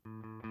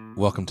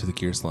Welcome to the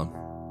Gear Slum,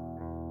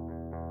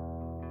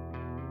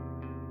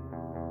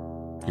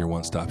 your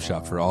one-stop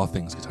shop for all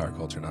things guitar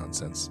culture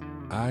nonsense.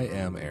 I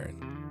am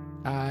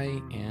Aaron.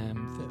 I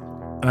am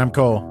Phil. And I'm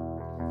Cole.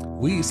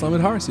 We slum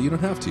it hard so you don't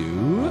have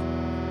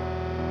to.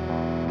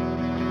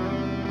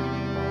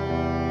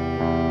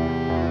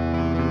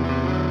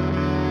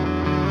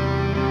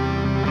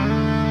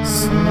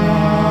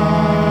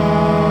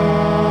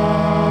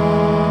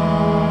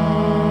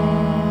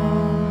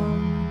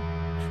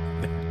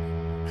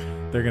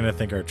 They're going to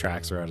think our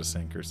tracks are out of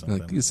sync or something.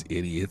 Like these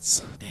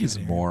idiots, these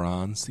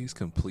morons, these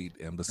complete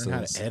imbeciles. Learn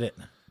how to edit.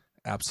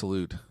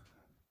 Absolute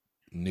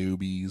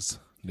noobs.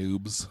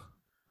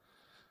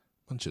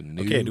 Bunch of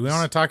noobs. Okay, do we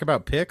want to talk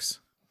about picks?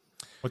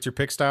 What's your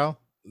pick style?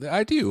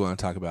 I do want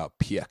to talk about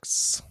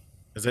PX.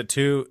 Is it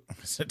too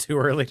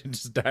early to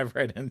just dive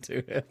right into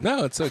it?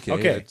 No, it's okay.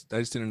 Okay. I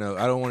just didn't know.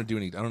 I don't want to do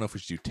any. I don't know if we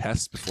should do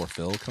tests before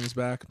Phil comes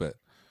back, but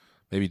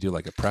maybe do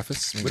like a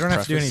preface. We don't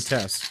have to do any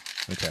tests.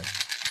 Okay.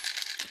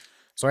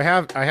 So I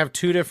have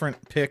two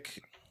different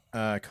pick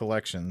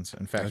collections.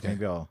 In fact, Okay.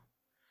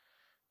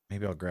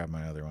 maybe I'll grab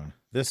my other one.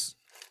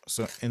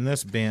 So in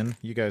this bin,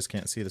 you guys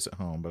can't see this at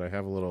home, but I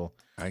have a little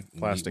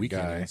plastic we guy.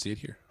 can't even see it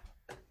here.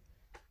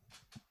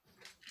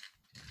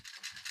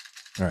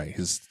 All right,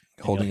 he's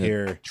holding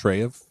a tray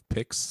of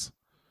picks.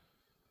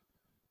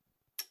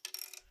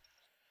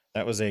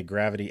 That was a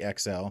Gravity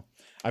XL.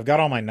 I've got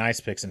all my nice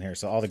picks in here.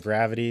 So all the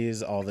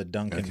Gravities, all the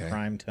Duncan Okay.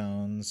 Prime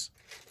Tones.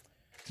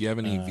 Do you have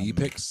any V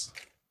picks?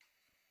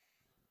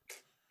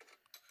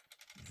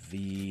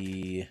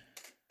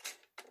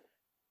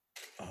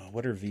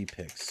 What are V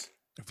picks?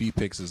 V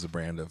picks is a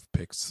brand of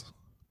picks.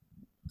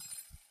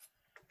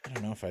 I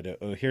don't know if I do.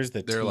 Oh, here's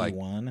the They're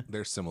T1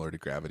 They're similar to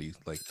Gravity,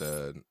 like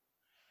the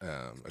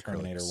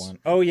Terminator acrylics. one.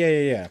 Oh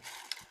yeah.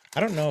 I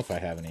don't know if I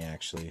have any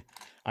actually.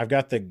 I've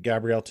got the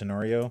Gabriel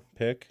Tenorio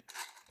pick.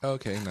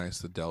 Okay, nice.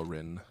 The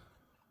Delrin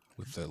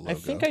with the logo. I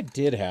think I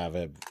did have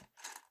a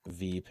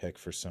V pick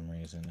for some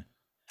reason,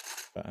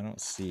 but I don't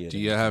see it. Do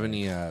you have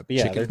any But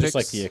yeah, chicken they're picks? just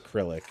like the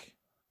acrylic.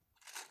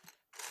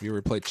 You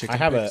ever played chicken I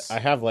have picks?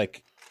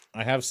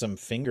 I have some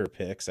finger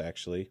picks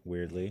actually.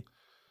 Weirdly,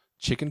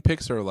 Chicken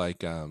picks are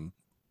like I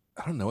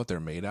don't know what they're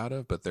made out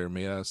of, but they're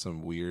made out of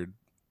some weird.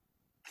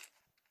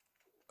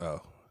 Oh,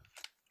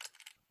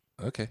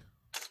 okay.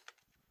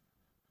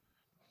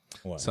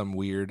 what? Some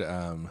weird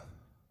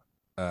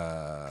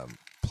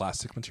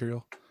plastic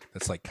material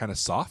that's like kind of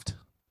soft.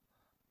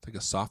 It's like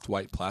a soft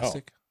white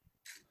plastic.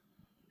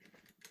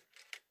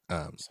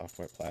 Soft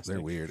white plastic.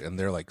 They're weird and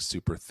they're like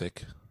super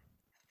thick.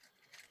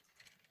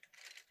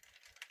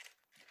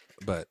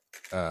 But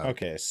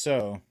Okay,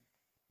 so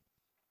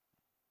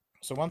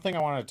one thing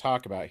I wanted to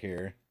talk about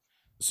here.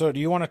 So do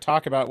you want to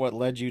talk about what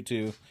led you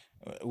to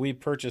we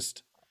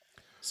purchased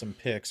some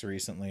picks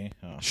recently.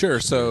 Oh, sure.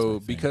 should raise my So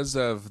thing. because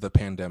of the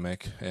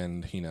pandemic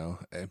and,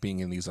 being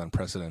in these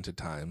unprecedented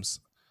times,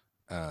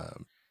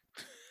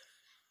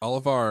 all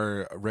of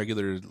our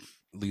regularly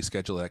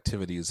scheduled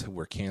activities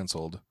were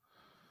canceled.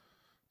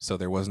 So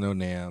there was no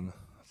NAMM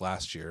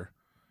last year.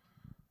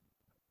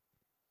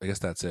 I guess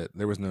that's it.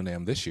 There was no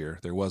NAMM this year.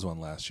 There was one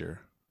last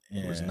year.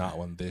 There was not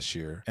one this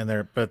year. And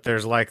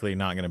there's likely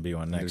not going to be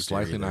one next year. There's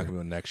likely not either. going to be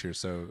one next year.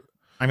 So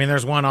I mean,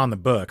 there's one on the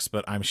books,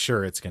 but I'm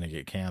sure it's going to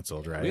get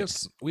canceled, right?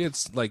 we had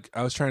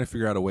I was trying to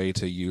figure out a way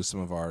to use some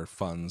of our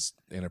funds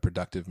in a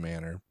productive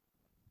manner.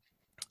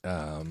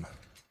 And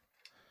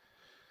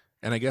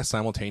I guess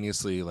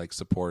simultaneously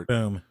support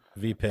Boom.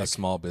 V-Pick. a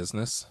small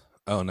business.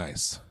 Oh,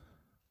 nice.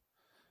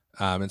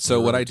 And so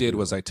what I did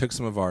was I took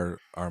some of our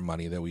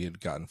money that we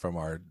had gotten from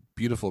our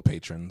beautiful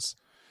patrons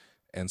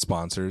and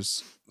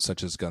sponsors,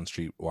 such as Gun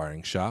Street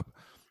Wiring Shop,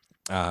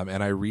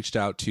 and I reached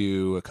out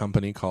to a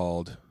company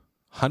called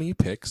Honey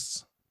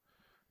Picks,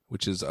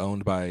 which is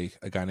owned by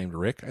a guy named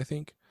Rick, I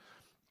think.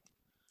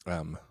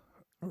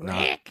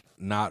 Rick.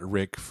 Not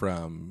Rick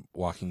from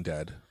Walking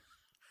Dead.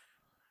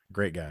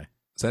 Great guy.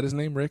 Is that his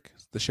name, Rick?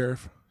 The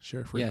sheriff?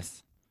 Sheriff Rick?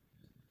 Yes.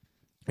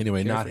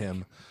 Anyway, Sheriff not Rick.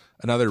 him.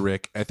 Another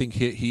Rick. I think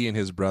he and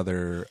his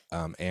brother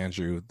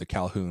Andrew, the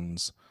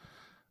Calhouns,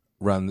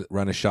 run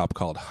a shop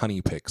called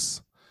Honey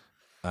Picks,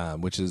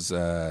 which is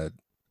they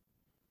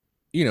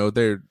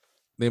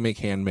make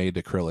handmade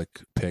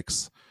acrylic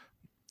picks,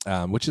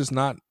 which is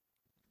not.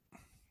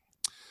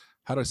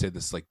 How do I say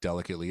this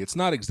delicately? It's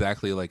not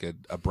exactly like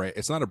a brand.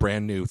 It's not a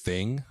brand new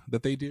thing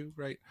that they do,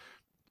 right?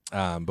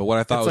 But what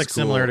I thought It's was like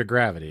similar cool- to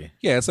Gravity.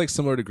 Yeah, it's like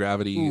similar to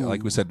Gravity. Ooh.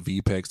 Like we said,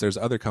 V-Picks. There's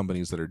other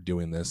companies that are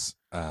doing this.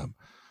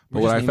 But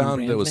We're what just I naming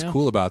found that brands was now?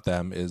 cool about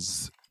them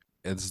is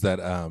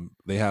that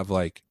they have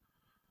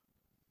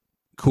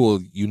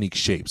cool, unique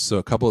shapes. So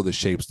a couple of the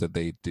shapes that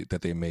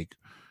they make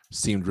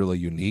seemed really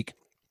unique,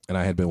 and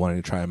I had been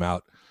wanting to try them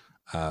out.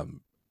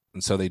 And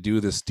so they do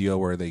this deal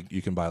where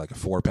you can buy a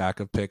 4-pack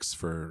of picks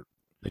for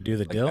They do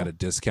the deal. at a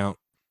discount.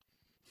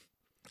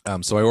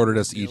 So I ordered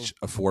us each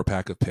a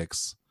 4-pack of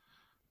picks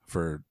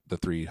for the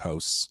 3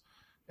 hosts,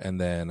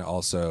 and then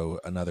also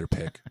another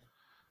pick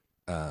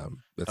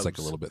that's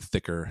a little bit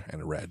thicker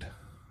and red.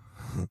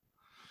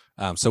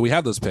 So we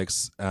have those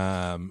picks.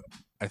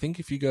 I think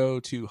if you go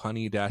to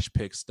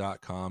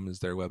honey-picks.com is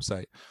their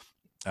website.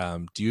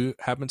 Do you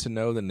happen to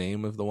know the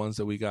name of the ones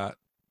that we got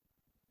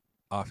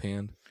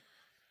offhand?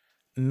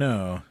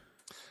 No.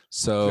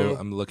 So No.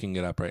 I'm looking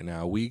it up right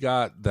now. We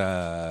got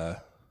the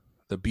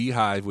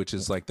Beehive, which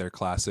is like their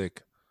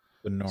classic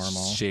The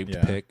normal shaped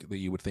pick that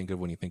you would think of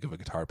when you think of a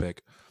guitar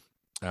pick.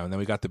 And then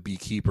we got the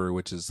Beekeeper,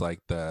 which is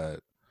like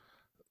the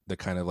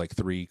kind of like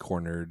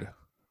 3-cornered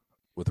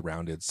with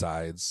rounded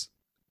sides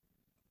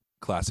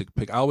classic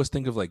pick. I always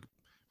think of like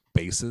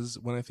basses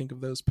when I think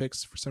of those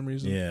picks for some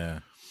reason. Yeah.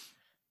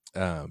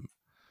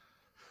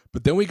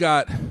 But then we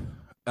got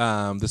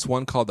this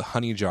one called the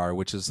Honey Jar,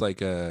 which is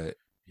like I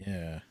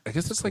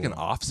guess it's like an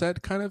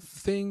offset kind of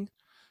thing.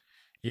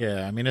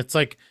 Yeah, I mean, it's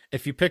like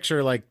if you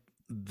picture like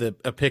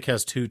a pick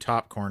has 2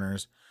 top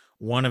corners,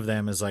 one of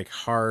them is like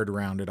hard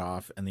rounded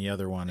off, and the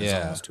other one is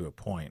almost to a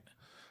point.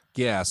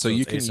 Yeah, so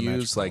you can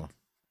use like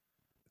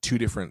 2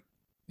 different.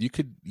 You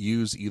could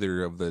use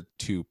either of the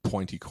 2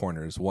 pointy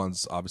corners.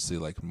 One's obviously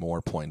like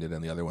more pointed,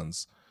 and the other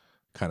one's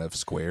kind of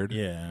squared.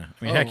 Yeah,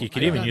 I mean, heck, you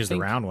could even use the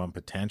round one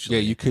potentially.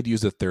 Yeah, you could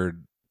use the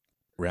third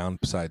round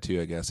side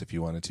too, I guess, if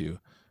you wanted to. It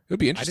would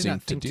be interesting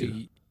to do.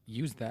 To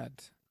use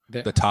that.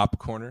 The top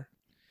corner.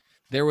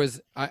 There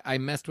was I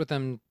messed with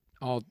them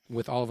all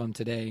of them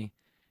today,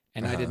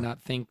 and I did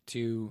not think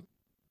to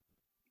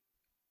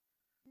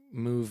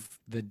move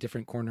the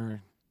different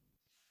corner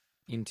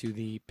into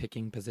the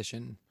picking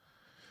position.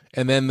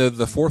 And then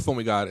the fourth one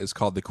we got is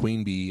called the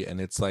Queen Bee, and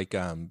it's like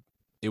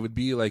it would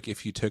be like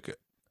if you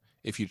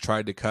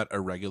tried to cut a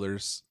regular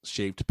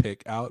shaped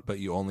pick out, but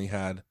you only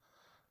had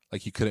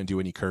like you couldn't do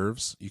any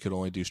curves, you could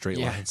only do straight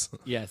lines.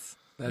 Yes.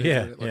 So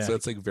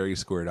it's like very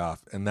squared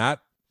off, and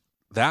that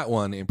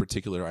one in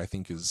particular I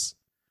think is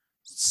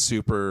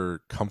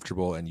super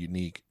comfortable and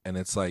unique, and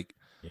it's like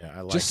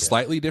I like just it.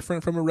 Slightly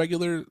different from a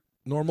regular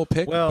normal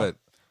pick. Well, but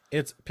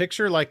it's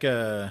picture like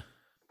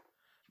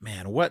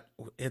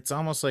it's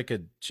almost like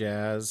a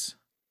jazz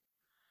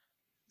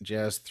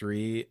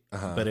 3,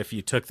 but if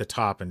you took the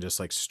top and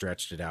just like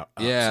stretched it out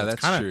up. Yeah, so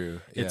that's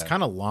true. It's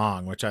kind of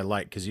long, which I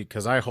like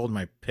because I hold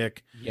my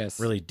pick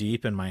really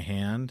deep in my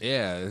hand.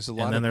 Yeah, there's a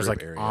lot and then of there's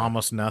like area.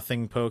 almost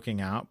nothing poking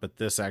out, but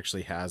this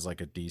actually has like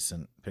a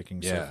decent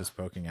picking surface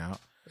poking out.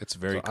 It's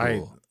very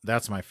cool.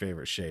 That's my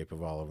favorite shape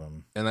of all of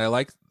them. And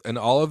and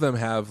all of them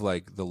have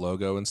like the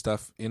logo and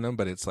stuff in them,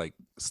 but it's like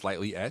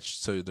slightly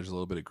etched, so there's a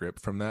little bit of grip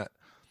from that.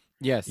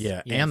 Yes.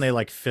 Yeah, and they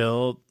like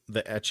fill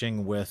the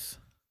etching with.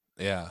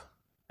 Yeah.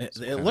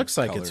 It looks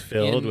like color. It's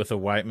filled with a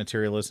white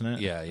material, isn't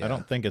it? Yeah. I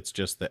don't think it's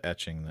just the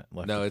etching that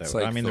left. No, it it's that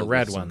way. like I mean the filled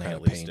red with one some they kind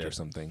at of least paint did. or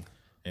something.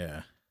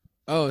 Yeah.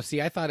 Oh,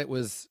 see, I thought it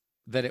was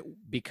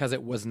because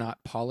it was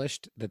not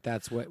polished.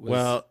 That's what was.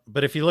 Well,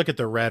 but if you look at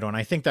the red one,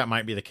 I think that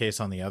might be the case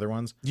on the other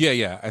ones.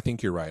 Yeah. I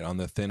think you're right on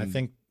the thin. I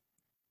think.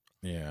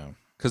 Yeah.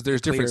 Because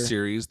there's different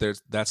series.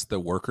 That's the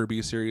Worker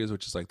Bee series,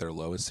 which is like their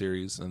lowest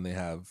series, and they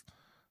have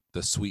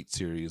the Sweet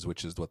series,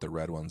 which is what the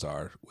red ones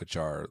are, which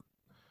are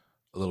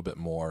a little bit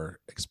more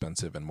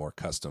expensive and more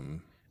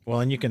custom. Well,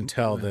 and you can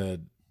tell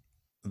the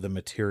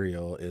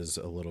material is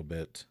a little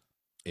bit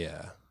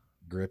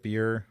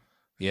grippier.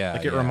 Yeah.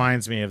 Like it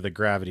reminds me of the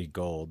Gravity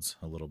Golds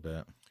a little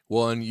bit.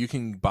 Well, and you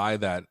can buy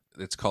that.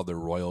 It's called the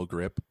Royal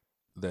Grip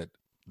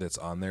that's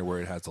on there where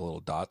it has the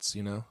little dots,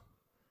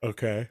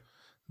 Okay.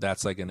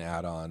 That's like an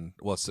add-on.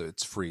 Well, so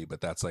it's free,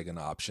 but that's like an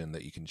option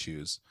that you can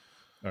choose.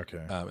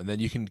 Okay. And then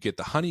you can get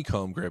the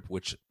Honeycomb Grip,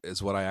 which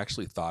is what I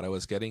actually thought I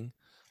was getting,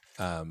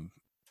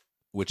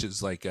 which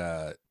is like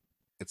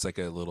it's like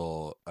a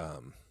little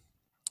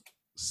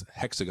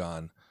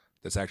hexagon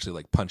that's actually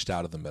like punched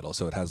out of the middle,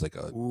 so it has like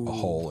a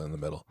hole in the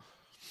middle.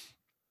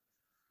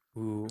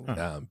 Ooh.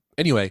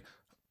 Anyway,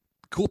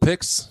 cool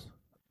picks.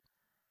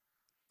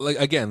 Like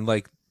again,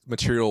 like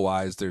material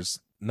wise, there's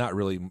not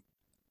really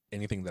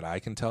anything that I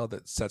can tell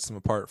that sets them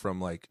apart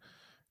from like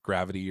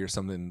Gravity or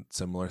something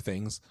similar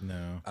things.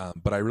 No.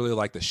 But I really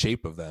like the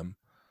shape of them.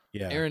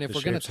 Yeah. Aaron, if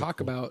we're going to talk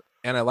about,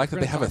 and I like that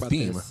they have a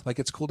theme. This. Like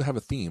it's cool to have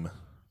a theme.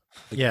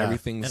 Like yeah.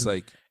 Everything's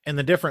and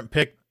the different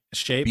pick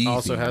shape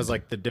also themed. has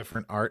like the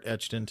different art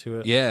etched into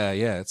it. Yeah,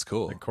 it's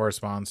cool. It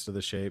corresponds to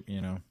the shape,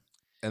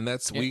 And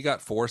we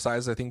got 4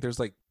 sizes. I think there's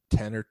like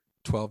 10 or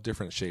 12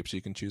 different shapes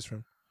you can choose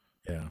from.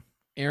 Yeah.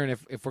 Aaron,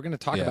 if we're going to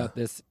talk about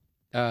this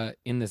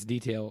in this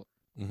detail,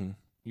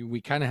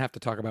 we kind of have to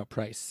talk about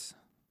price.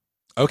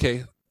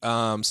 Okay.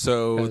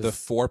 So the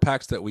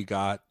 4-packs that we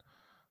got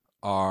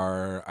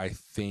are, I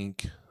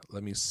think,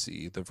 let me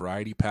see, the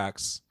variety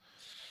packs.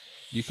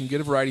 You can get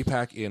a variety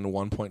pack in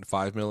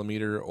 1.5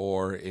 millimeter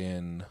or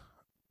in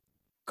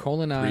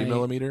Cole and 3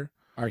 millimeter.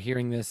 Are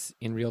hearing this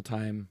in real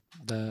time.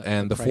 The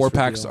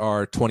 4-packs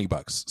are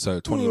 $20, so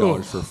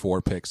 $20 for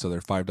 4 picks, so they're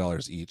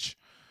 $5 each.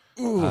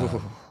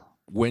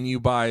 When you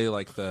buy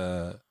like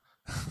the,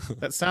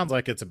 that sounds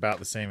like it's about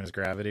the same as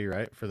Gravity,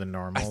 right? For the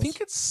normals, I think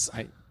it's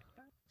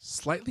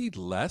slightly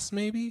less,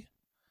 maybe.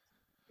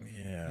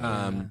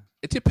 Yeah.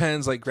 It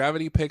depends. Like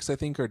Gravity picks, I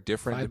think are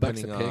different $5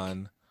 depending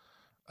on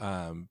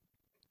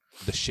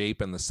the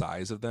shape and the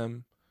size of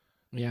them.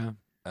 Yeah.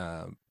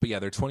 But yeah,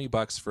 they're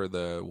 $20 for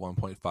the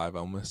 1.5.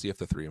 I'm gonna see if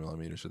the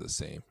 3mm are the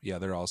same. Yeah,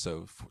 they're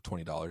also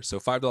 $20. So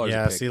 $5.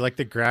 Yeah, a pick. see, like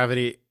the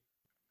Gravity.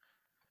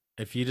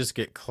 If you just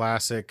get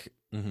classic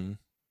polished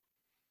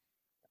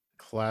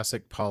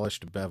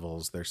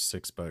bevels, they're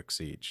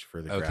 $6 each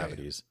for the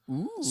Gravities.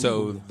 Ooh.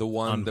 So the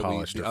one the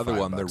other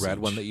one, the red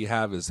each. one that you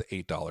have is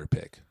 $8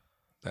 pick.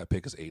 That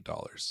pick is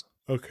 $8.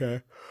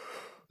 Okay.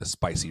 The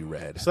spicy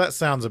red. So that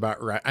sounds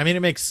about right. I mean,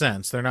 it makes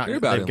sense.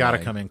 They've got to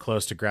come in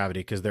close to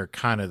Gravity because they're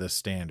kind of the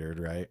standard,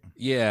 right?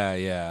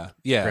 Yeah.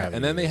 Gravity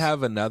and then they is.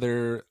 have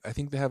another. I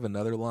think they have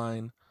another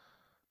line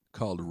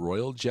called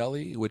Royal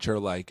Jelly, which are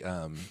like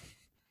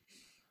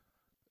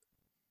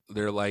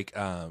they're like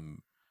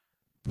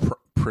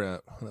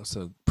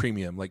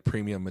premium, like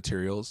premium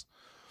materials.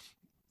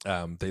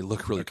 They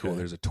look really cool.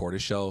 There's a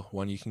tortoiseshell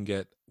one you can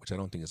get, which I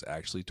don't think is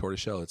actually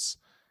tortoiseshell. It's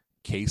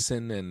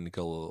casein and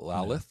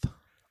galalith.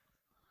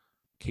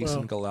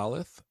 Casein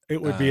galalith.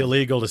 It would be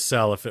illegal to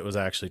sell if it was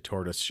actually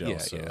tortoiseshell.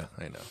 Yeah,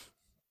 I know.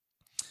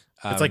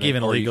 It's like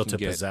even illegal to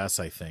possess,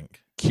 I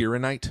think.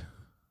 Kieranite.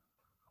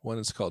 One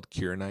is called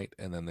Kieranite,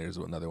 and then there's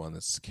another one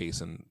that's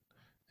casein.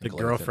 The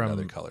girl from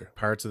another color.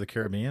 Pirates of the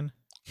Caribbean.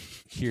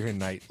 Kieran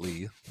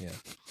Lee, yeah.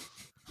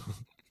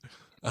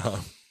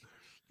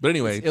 But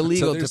anyway, it's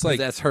illegal to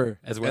possess her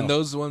as well. And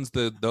those ones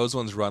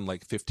run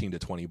like $15 to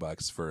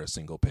 $20 for a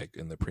single pick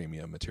in the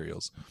premium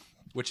materials,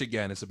 which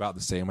again is about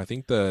the same. I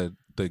think the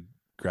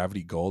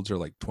Gravity Golds are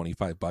like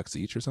 $25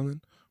 each or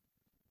something,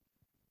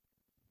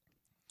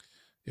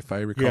 if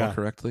I recall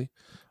correctly.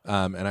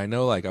 And I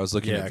know, like, I was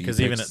looking at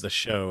because even at the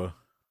show,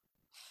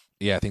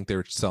 I think they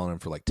were selling them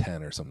for like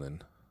 10 or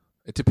something.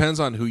 It depends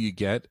on who you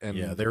get and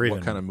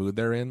what kind of mood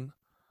they're in.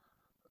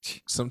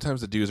 Sometimes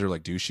the dudes are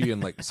like douchey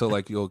and like, so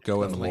like you'll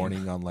go in the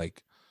morning on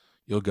like,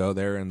 you'll go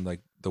there and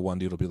like the one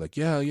dude will be like,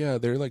 yeah,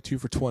 they're like 2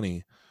 for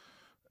 $20,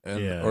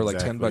 and or like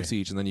 $10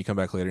 each, and then you come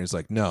back later and it's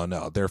like, no,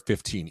 they're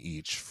 15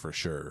 each for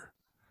sure.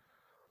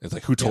 It's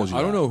like, who told you?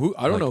 I don't know who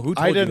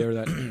told you they were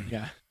that.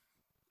 Yeah.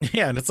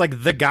 Yeah, and it's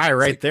like the guy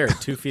right there,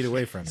 2 feet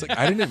away from It's you. like,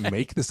 I didn't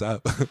make this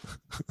up.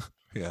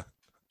 Yeah.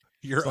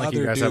 It's like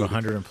you guys have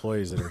 100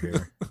 employees that are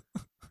here.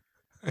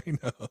 I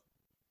know.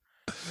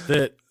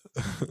 That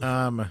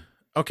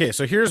okay,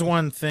 so here's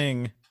one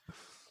thing.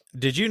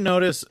 Did you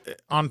notice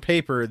on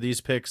paper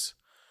these picks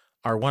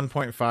are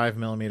 1.5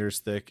 millimeters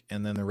thick,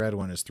 and then the red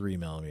one is 3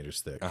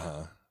 millimeters thick?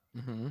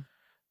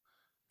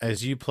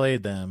 As you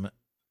played them,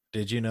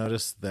 did you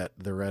notice that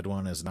the red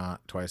one is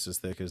not twice as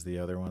thick as the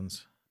other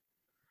ones?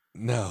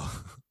 No.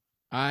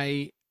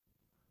 Okay.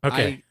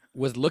 I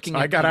was looking.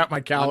 I got out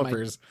my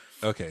calipers.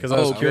 Okay. Because I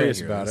was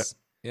curious about it.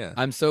 Yeah.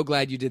 I'm so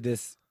glad you did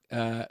this.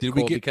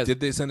 Did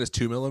they send us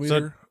 2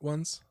 millimeter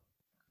ones?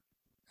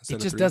 It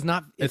just does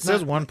not. It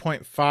says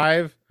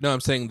 1.5. No,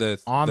 I'm saying the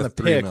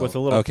pick with a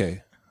little.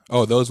 Okay.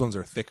 Oh, those ones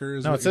are thicker.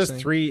 No, it says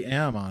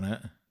 3M on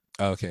it.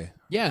 Okay.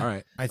 Yeah. All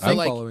right. I think.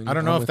 I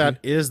don't know if that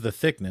is the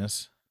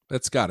thickness.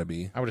 That's got to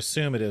be. I would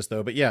assume it is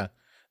though. But yeah,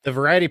 the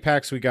variety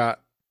packs we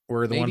got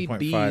were the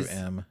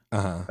 1.5M.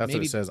 That's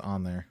what it says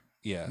on there.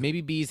 Yeah.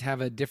 Maybe bees have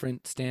a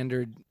different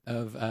standard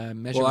of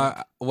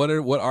measurement.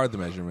 Well, what are the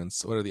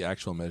measurements? What are the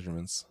actual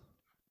measurements?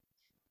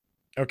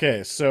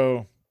 Okay,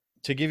 so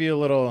to give you a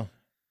little,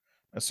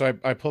 so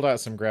I pulled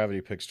out some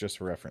Gravity picks just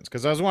for reference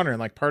because I was wondering,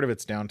 like, part of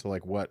it's down to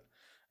like what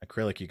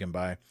acrylic you can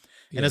buy.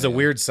 And as a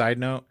weird side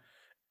note,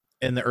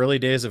 in the early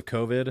days of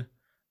COVID,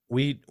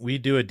 we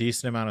do a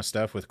decent amount of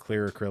stuff with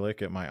clear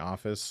acrylic at my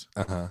office,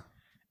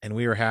 and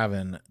we were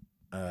having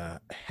a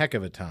heck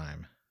of a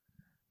time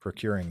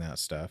procuring that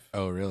stuff.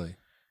 Oh, really?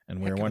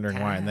 And we were wondering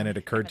why. And then it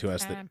occurred to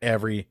us that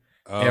every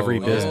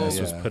business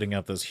was putting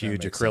up those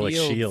huge acrylic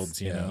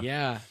shields, you know?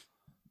 Yeah.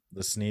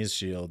 The sneeze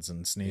shields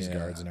and sneeze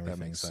guards and everything.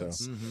 That makes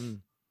sense.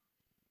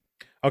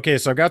 Okay,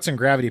 so I've got some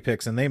Gravity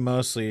picks, and they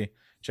mostly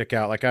check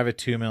out. Like I have a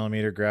 2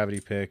 millimeter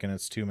Gravity pick, and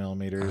it's 2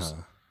 millimeters,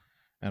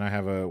 and I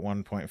have a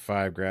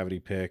 1.5 Gravity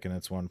pick, and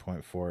it's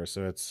 1.4.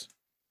 So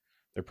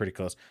they're pretty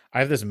close. I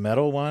have this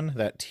metal one,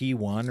 that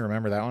T1.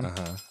 Remember that one?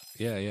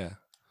 Yeah.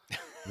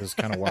 It was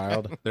kind of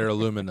wild. They're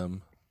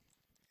aluminum.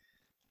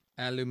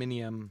 We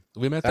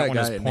met that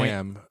guy at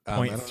NAMM. I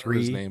don't know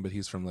his name, but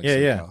he's from like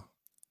SoCal.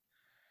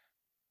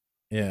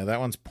 Yeah, that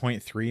one's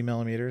 0.3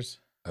 millimeters.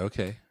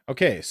 Okay,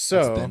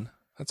 so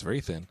that's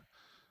very thin.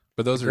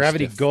 But those are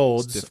Gravity stiff,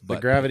 Golds. stiff The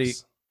Gravity.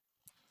 picks.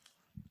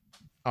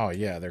 Oh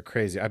yeah, they're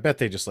crazy. I bet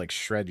they just like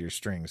shred your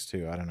strings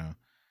too. I don't know.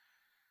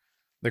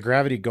 The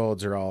Gravity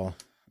Golds are all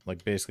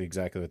like basically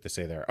exactly what they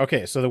say they are.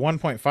 Okay, so the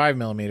 1.5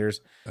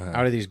 millimeters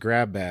out of these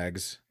grab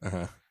bags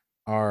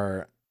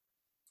are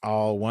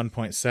all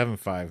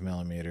 1.75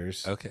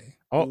 millimeters. Okay.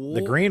 Oh,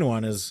 the green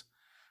one is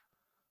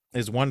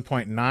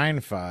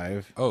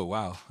 1.95. Oh,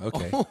 wow.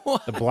 Okay.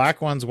 The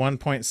black one's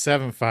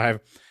 1.75.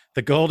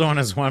 The gold one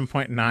is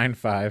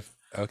 1.95.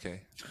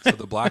 Okay. So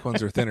the black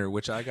ones are thinner,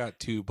 which I got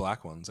 2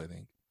 black ones, I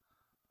think.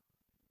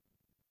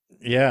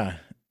 Yeah.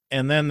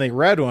 And then the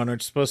red one,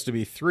 which is supposed to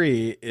be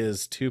 3,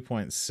 is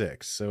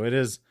 2.6. So it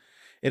is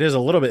a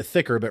little bit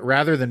thicker, but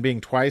rather than being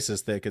twice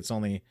as thick, it's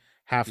only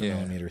half a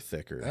millimeter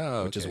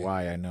thicker, which is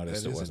why I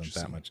noticed it wasn't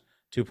that much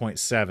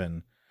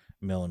 2.7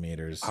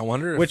 millimeters. I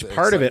wonder if which it's,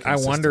 part of like, it I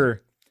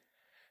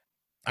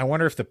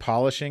wonder if the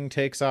polishing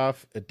takes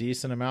off a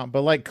decent amount.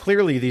 But like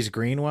clearly these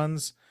green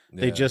ones,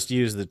 they just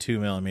use the 2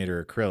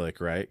 millimeter acrylic,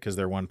 right? Because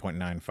they're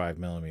 1.95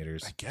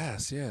 millimeters. I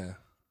guess, yeah.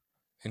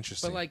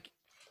 Interesting. But like,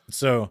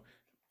 so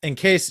in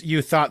case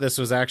you thought this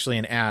was actually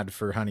an ad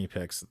for Honey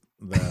Picks,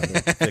 the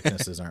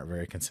thicknesses aren't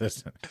very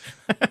consistent.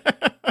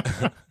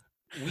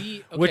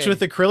 Which with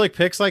acrylic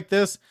picks like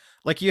this,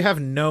 like you have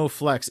no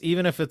flex,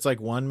 even if it's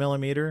like 1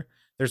 millimeter.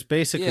 There's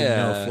basically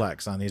no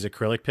flex on these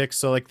acrylic picks,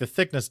 so like the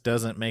thickness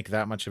doesn't make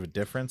that much of a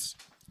difference.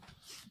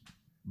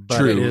 But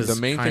true. The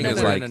main thing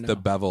is like the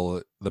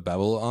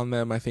bevel on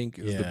them. I think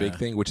is the big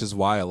thing, which is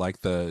why I like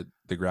the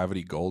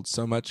Gravity Gold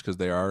so much, because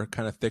they are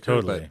kind of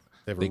thicker, but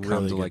they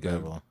come to like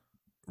bevel.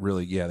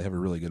 They have a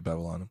really good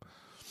bevel on them.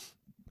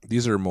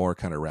 These are more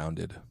kind of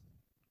rounded.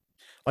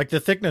 Like the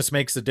thickness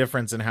makes a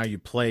difference in how you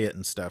play it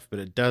and stuff, but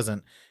it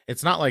doesn't.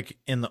 It's not like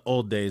in the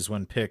old days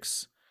when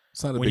picks.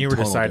 When you were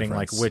deciding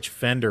difference. Like which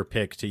Fender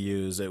pick to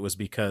use, it was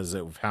because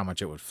of how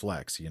much it would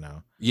flex, you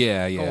know?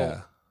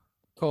 Yeah.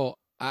 Cole,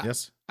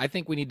 yes? I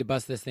think we need to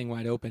bust this thing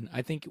wide open.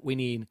 I think you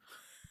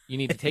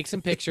need to take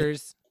some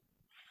pictures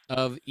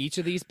of each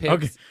of these picks.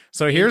 Okay,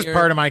 so here's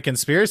part of my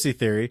conspiracy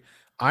theory.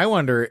 I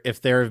wonder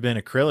if there have been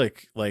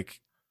acrylic,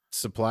 like,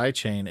 supply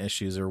chain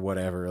issues or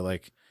whatever.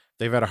 Like,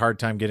 they've had a hard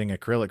time getting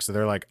acrylic, so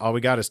they're like, all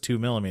we got is 2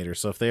 millimeters.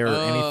 So if they are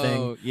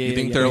anything, you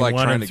think they're like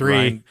trying to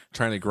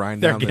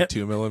grind down the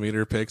 2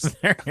 millimeter picks?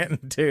 They're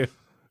getting 2.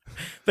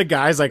 The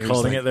guy's like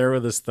holding it there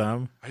with his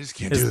thumb. I just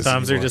can't. His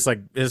thumbs are just like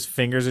his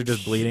fingers are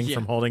just bleeding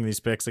from holding these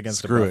picks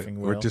against the buffing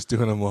wheel. We're just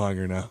doing them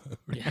longer now.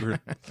 We're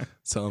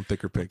selling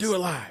thicker picks. Do it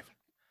live.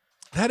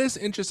 That is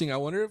interesting. I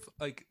wonder if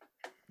like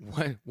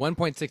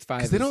 1.65.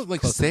 Because they don't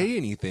like say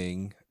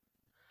anything.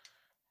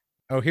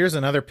 Oh, here's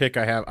another pick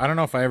I have. I don't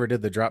know if I ever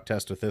did the drop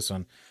test with this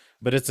one,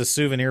 but it's a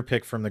souvenir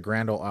pick from the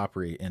Grand Ole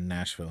Opry in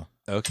Nashville.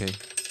 Okay.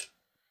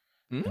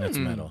 And it's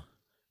metal.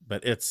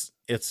 But it's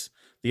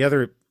the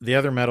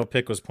other metal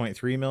pick was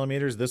 0.3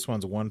 millimeters. This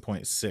one's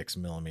 1.6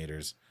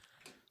 millimeters.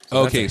 So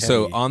okay,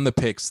 so on the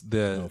picks,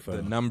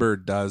 the number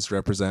does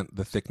represent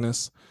the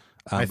thickness.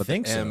 I but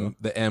think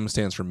the M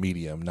stands for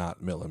medium,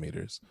 not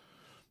millimeters.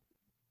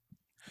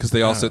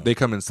 Because they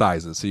come in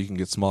sizes, so you can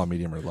get small,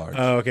 medium, or large.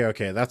 Oh,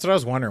 okay. That's what I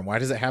was wondering. Why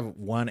does it have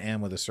one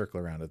M with a circle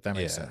around it? That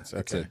makes sense.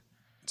 Okay.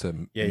 It's a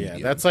yeah.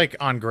 That's like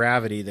on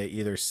Gravity, they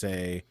either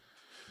say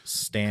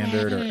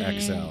standard or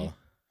XL.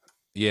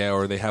 Yeah,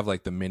 or they have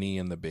like the mini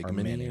and the big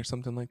mini or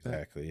something like that.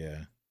 Exactly,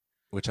 yeah.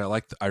 Which I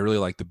like. I really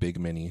like the big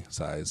mini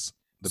size.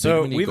 The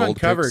so big mini we've gold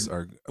uncovered picks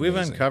are we've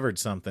amazing. uncovered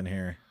something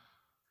here.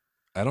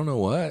 I don't know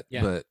what,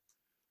 but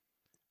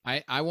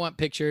I want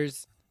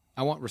pictures.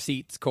 I want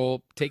receipts,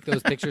 Cole. Take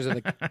those pictures of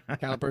the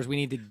calipers. We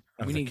need to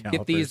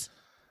get these.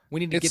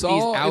 We need to get these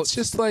out. It's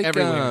just like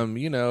everywhere.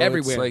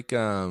 everywhere. It's like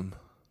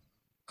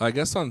I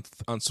guess on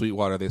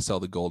Sweetwater they sell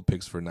the gold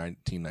picks for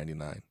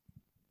 $19.99.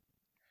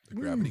 The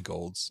Gravity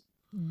Golds.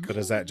 But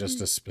is that just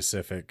a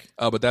specific?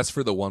 Oh, but that's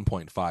for the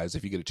 1.5s.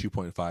 If you get a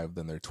 2.5,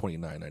 then they're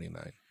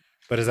 $29.99.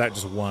 But is that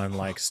just one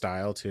like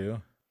style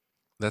too?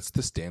 That's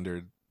the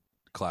standard,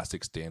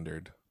 classic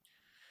standard.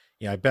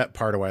 Yeah, I bet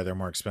part of why they're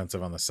more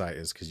expensive on the site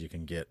is because you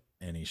can get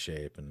any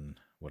shape and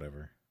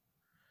whatever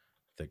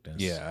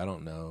thickness. Yeah, I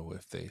don't know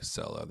if they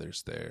sell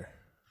others there.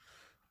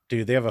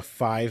 Dude, they have a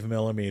 5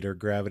 millimeter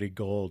Gravity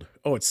Gold.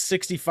 Oh, it's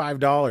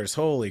 $65.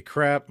 Holy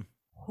crap!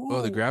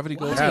 Oh, the Gravity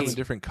Golds are in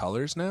different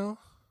colors now.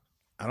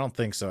 I don't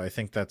think so. I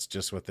think that's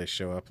just what they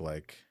show up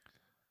like.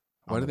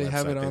 Why do they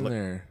have it on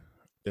there?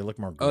 They look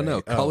more gray. Oh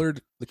no,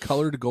 the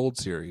colored gold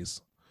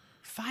series.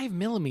 5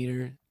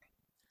 millimeter.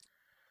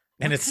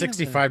 And it's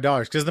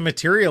 $65 because the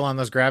material on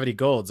those Gravity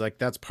Golds, like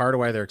that's part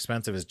of why they're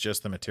expensive, is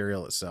just the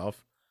material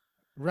itself.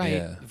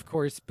 Right, of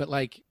course. But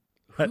like,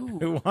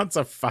 who wants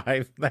a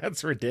 5?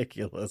 That's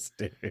ridiculous,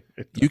 dude.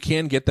 You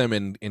can get them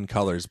in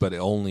colors, but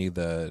only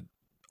the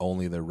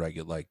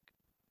regular like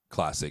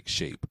classic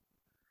shape.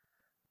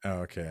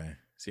 Oh, okay.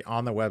 See,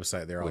 on the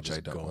website, they're all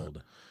just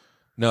gold.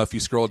 No, if you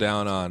scroll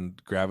down on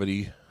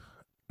Gravity,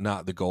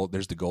 not the gold,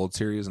 there's the gold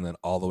series, and then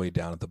all the way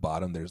down at the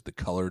bottom, there's the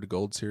colored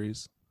gold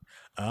series.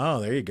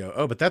 Oh, there you go.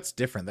 Oh, but that's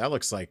different. That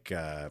looks like...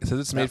 it says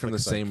it's made from the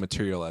same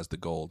material as the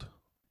gold.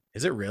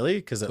 Is it really?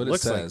 Because it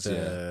looks like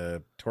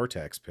the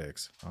Tortex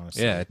picks,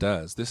 honestly. Yeah, it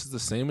does. This is the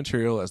same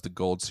material as the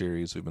gold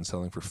series we've been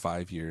selling for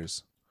 5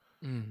 years.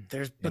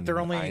 But they're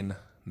only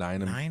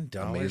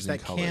 $9.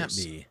 That colors. Can't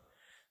be.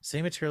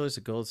 Same material as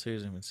the gold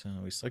series.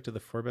 We selected the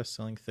 4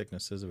 best-selling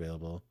thicknesses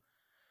available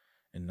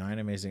and 9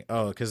 amazing...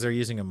 Oh, because they're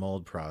using a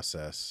mold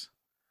process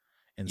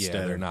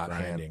instead they're of not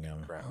grinding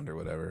them. Ground or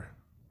whatever.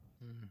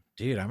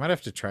 Dude, I might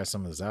have to try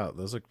some of those out.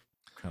 Those look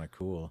kind of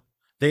cool.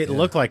 They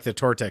look like the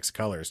Tortex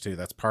colors too.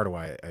 That's part of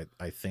why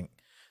I think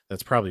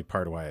that's probably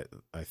part of why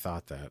I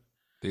thought that.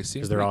 They seem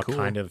because they're all cool.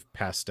 kind of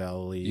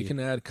pastel-y. You can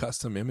add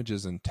custom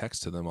images and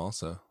text to them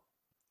also.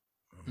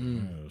 I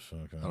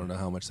don't know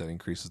how much that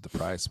increases the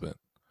price, but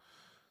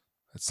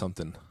that's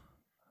something.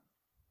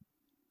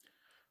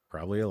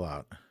 Probably a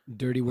lot.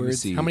 Dirty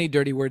words. How many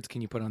dirty words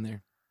can you put on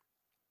there?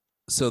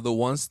 So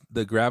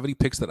the gravity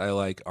picks that I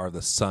like are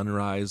the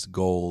Sunrise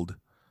Gold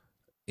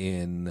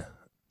in,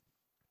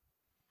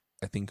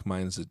 I think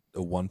mine's a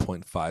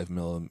 1.5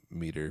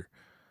 millimeter,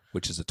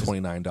 which is a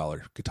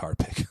 $29 guitar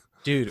pick.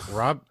 Dude,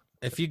 Rob,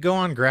 if you go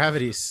on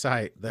Gravity's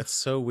site, that's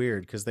so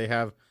weird because they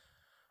have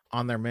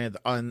on their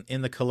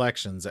in the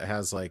collections, it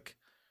has like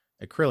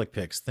acrylic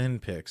picks, thin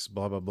picks,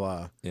 blah, blah,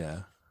 blah.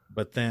 Yeah.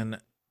 But then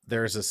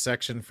there's a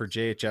section for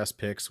JHS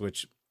picks,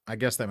 which I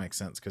guess that makes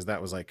sense because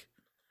that was like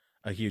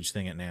a huge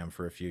thing at NAMM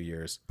for a few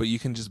years. But you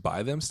can just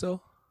buy them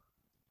still?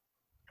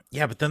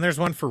 Yeah, but then there's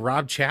one for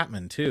Rob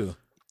Chapman too.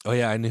 Oh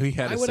yeah, I knew he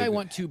had. Why would I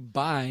want to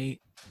buy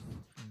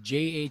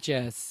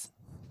JHS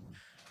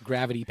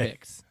Gravity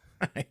picks?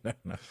 I don't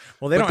know.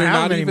 Well, they don't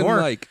have them anymore.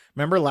 Like,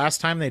 remember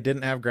last time they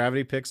didn't have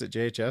Gravity picks at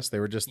JHS? They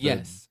were just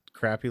the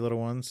crappy little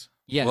ones.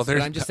 Yes, well,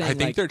 but I'm just saying. I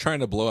think they're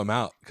trying to blow them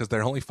out because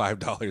they're only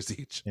 $5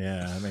 each.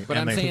 Yeah, but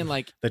I'm saying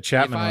like the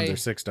Chapman ones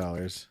are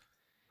 $6.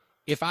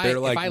 If I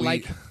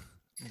like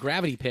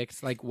Gravity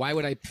picks, like why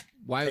would I?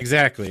 Why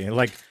exactly?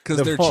 Like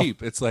because they're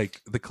cheap. It's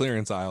like the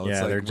clearance aisle. Yeah,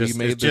 it's like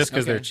they're just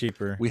because they're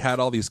cheaper. We had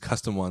all these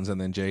custom ones, and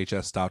then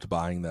JHS stopped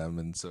buying them,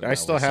 and so I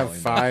still have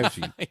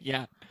 5.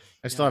 Yeah,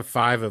 I still have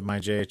 5 of my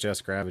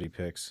JHS Gravity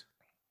picks.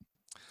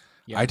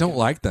 Yeah, I don't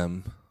like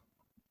them.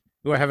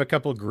 Do I have a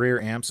couple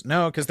Greer amps?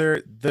 No, because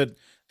they're the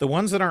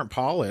ones that aren't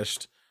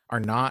polished are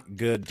not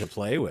good to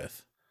play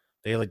with.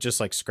 They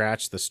just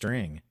scratch the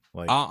string.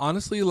 Like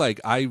honestly, like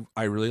I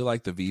really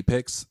like the V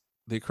picks,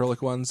 the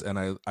acrylic ones,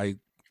 and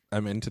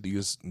I'm into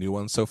these new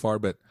ones so far.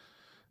 But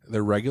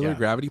the regular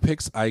Gravity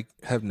picks, I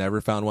have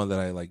never found one that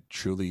I like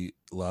truly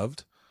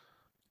loved.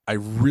 I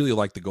really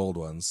like the gold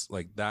ones.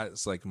 Like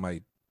that's like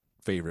my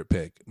favorite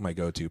pick, my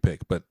go-to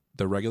pick. But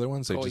the regular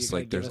ones, they just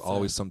like there's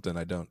always something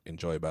I don't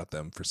enjoy about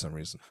them for some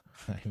reason.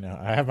 I know.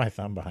 I have my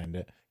thumb behind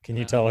it. Can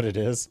you tell what it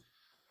is?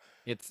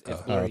 It's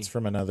it's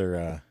from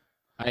another.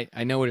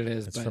 I know what it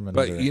is,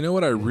 but you know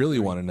what I really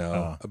want to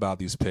know about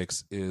these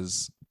picks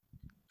is,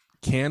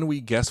 can we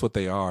guess what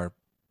they are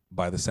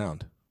by the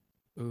sound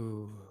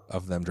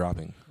of them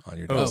dropping on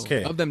your desk?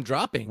 Okay, of them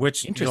dropping.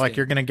 Which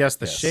you're gonna guess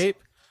the shape,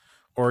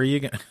 or are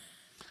you gonna?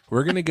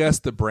 We're gonna guess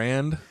the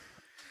brand.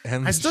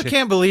 And I still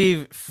can't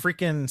believe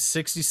freaking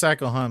 60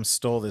 Cycle Hum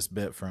stole this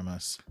bit from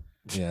us.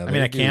 Yeah, I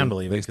mean I can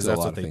believe it because that's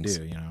what they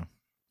do. You know,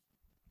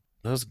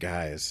 those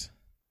guys.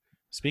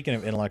 Speaking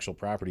of intellectual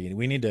property,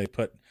 we need to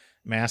put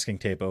masking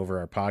tape over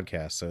our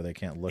podcast so they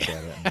can't look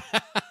at it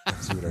and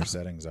see what our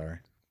settings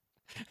are.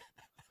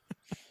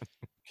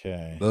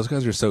 Okay. Those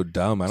guys are so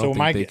dumb. I don't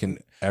think they can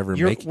ever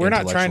make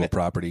intellectual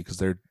property because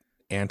they're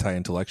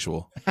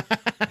anti-intellectual.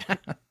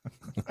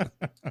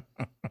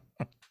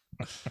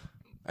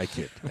 I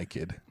kid.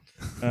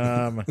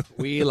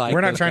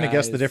 We're not trying to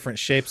guess the different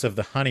shapes of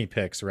the honey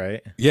picks,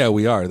 right? Yeah,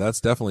 we are. That's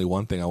definitely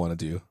one thing I want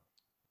to do.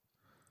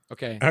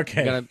 Okay.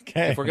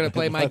 If we're gonna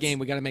play my game,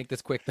 we gotta make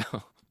this quick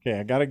though. Okay,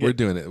 I gotta get. We're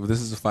doing it. This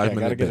is a 5 minute.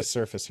 I gotta get bit. a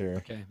surface here.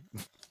 Okay.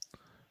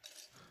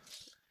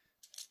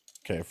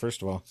 Okay.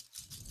 First of all,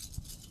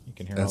 you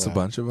can hear. That's all a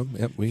bunch of them.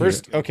 Yep.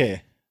 First,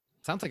 okay.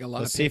 Sounds like a lot.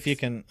 Let's see if you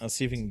can. Let's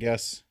see if you can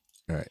guess.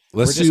 All right.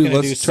 Let's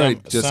try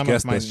to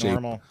guess this shape.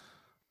 Normal.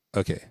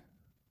 Okay.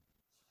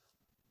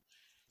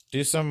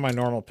 Do some of my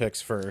normal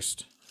picks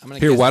first.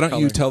 Here, why don't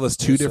you tell us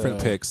two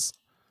different picks,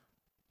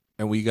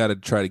 and we got to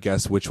try to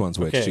guess which one's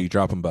which. Okay. So you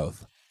drop them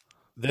both.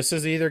 This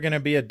is either going to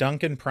be a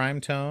Duncan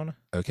Prime Tone,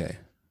 okay,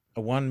 a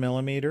 1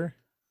 millimeter,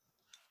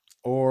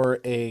 or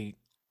a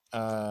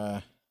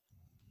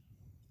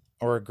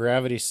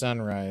Gravity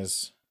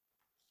Sunrise.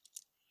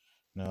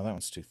 No, that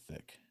one's too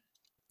thick.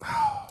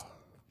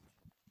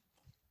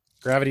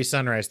 Gravity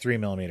Sunrise 3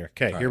 millimeter.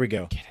 Okay, here we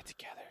go. Get it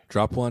together.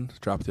 Drop one.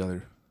 Drop the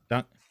other.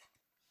 Dunk.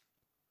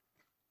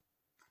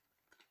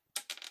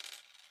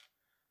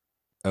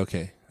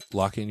 Okay,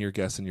 lock in your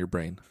guess in your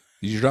brain.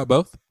 Did you drop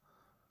both?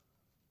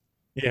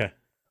 Yeah.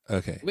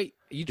 Okay. Wait,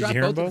 you dropped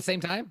both at the same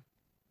time?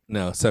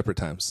 No, separate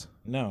times.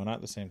 No, not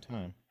at the same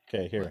time.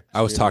 Okay, here.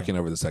 I was talking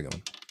over the second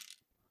one.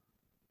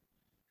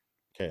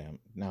 Okay,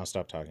 now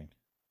stop talking.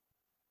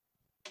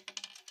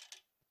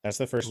 That's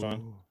the first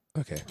one.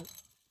 Okay.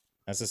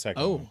 That's the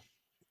second one.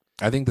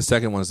 I think the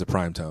second one is the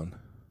prime tone.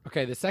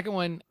 Okay, the second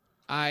one,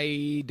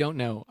 I don't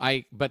know.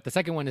 But the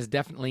second one is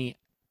definitely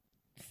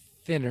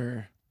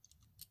thinner.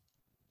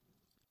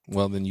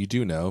 Well, then you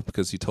do know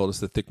because you told us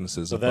the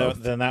thicknesses of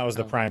both. Then that was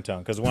the prime tone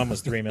because one was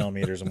 3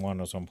 millimeters and one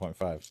was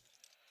 1.5.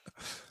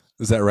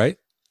 Is that right?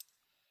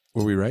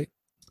 Were we right?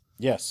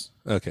 Yes.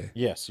 Okay.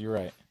 Yes, you're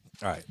right.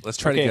 All right. Let's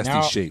try to guess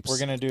these shapes.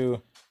 We're going to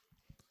do...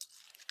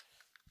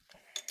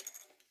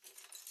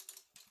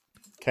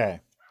 Okay.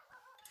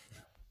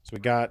 So we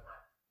got...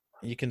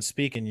 You can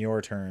speak in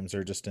your terms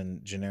or just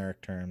in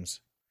generic terms.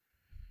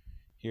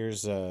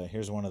 Here's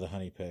one of the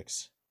honey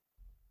picks.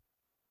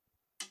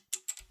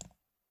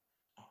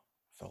 Oh,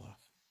 fell off.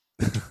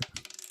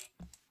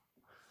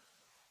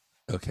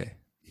 Okay.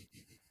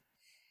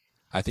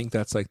 I think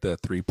that's like the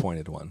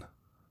 3-pointed one.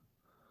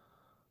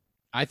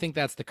 I think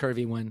that's the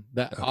curvy one,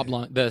 the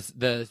oblong,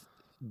 the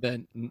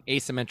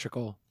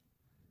asymmetrical.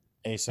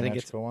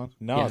 Asymmetrical one?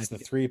 No, yeah, it's the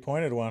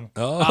 3-pointed one.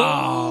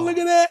 Oh, look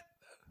at that.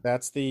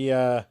 That's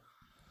the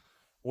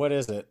what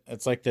is it?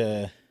 It's like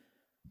the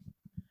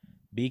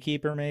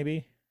beekeeper,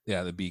 maybe?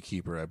 Yeah, the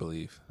beekeeper, I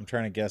believe. I'm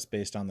trying to guess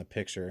based on the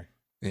picture.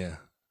 Yeah.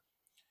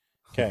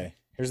 Okay,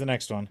 here's the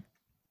next one.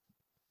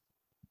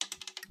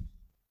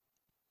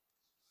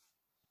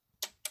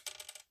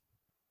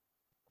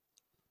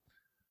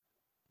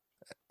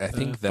 I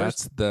think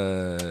that's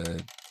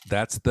the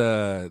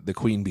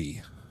queen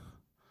bee.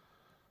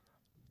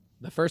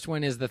 The first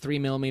one is the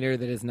 3mm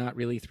that is not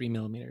really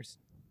 3mm.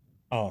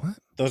 Oh, What?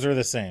 those are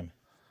the same.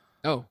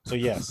 Oh, So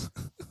yes,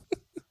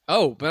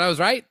 oh, but I was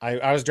right.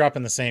 I was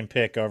dropping the same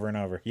pick over and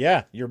over.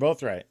 Yeah, you're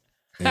both right.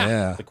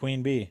 Yeah. The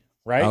queen bee,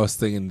 right? I was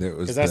thinking that it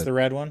was Because that's the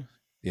red one.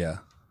 yeah.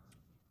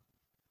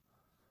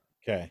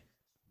 Okay.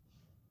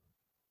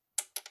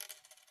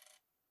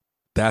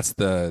 That's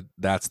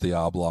the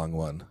oblong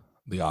one,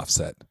 the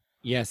offset.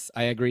 Yes,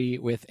 I agree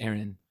with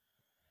Aaron.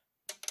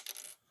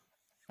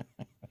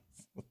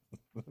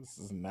 This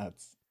is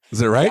nuts.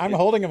 Is it right? I'm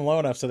holding him low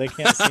enough so they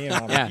can't see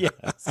him. Yeah.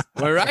 Yes.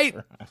 We're right.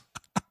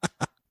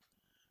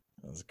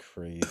 That's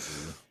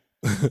crazy.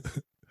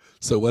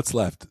 So what's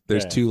left?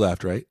 There's Okay. 2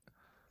 left, right?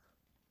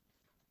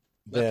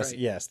 That's right.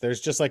 Yes. There's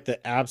just like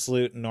the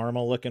absolute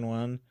normal looking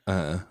one.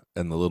 And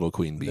the little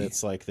queen bee.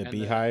 That's like the And the-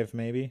 beehive,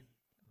 maybe,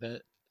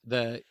 The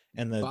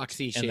and the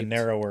boxy and the shaped.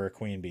 narrower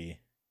queen bee.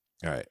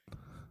 All right.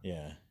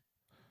 Yeah.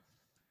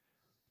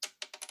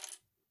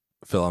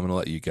 Phil, I'm going to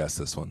let you guess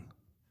this one.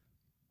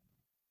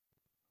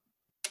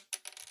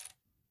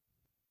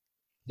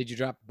 Did you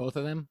drop both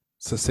of them?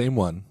 It's the same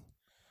one.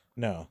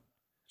 No,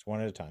 it's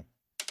one at a time.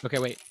 Okay,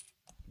 wait.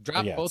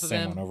 Drop Yeah, both it's of the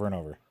same them. one over and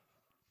over.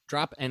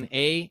 Drop an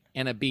A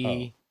and a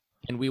B,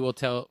 and we will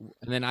tell.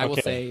 And then I will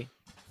Okay. say,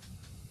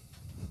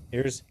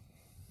 Here's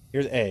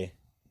A.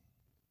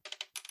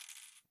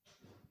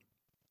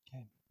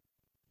 Okay.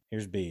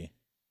 Here's B.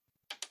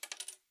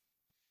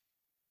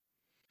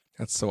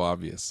 That's so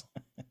obvious.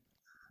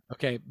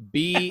 okay,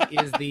 B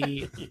is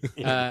the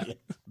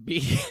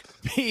B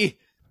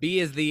B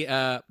is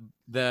the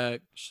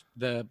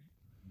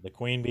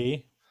queen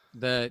bee.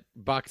 the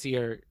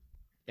boxier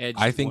edge.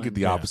 I think one.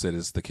 the opposite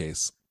is the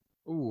case.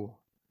 Ooh.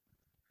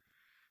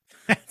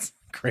 That's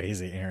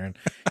crazy, Aaron.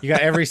 You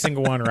got every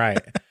single one right.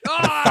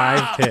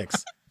 Ah! 5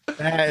 picks.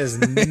 That is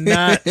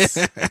nuts.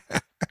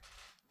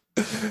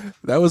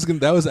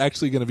 that was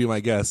actually going to be my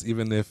guess,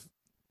 even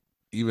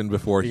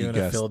before Even he if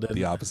guessed Phil didn't.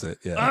 the opposite.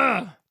 Yeah.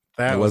 Ah!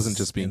 That It wasn't was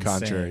just being insane,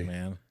 contrary.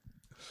 man.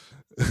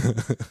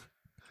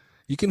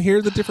 You can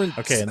hear the different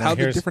Okay, and then how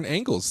the here's- different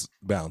angles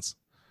bounce.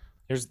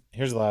 Here's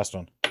the last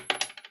one.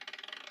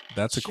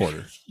 That's a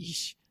quarter.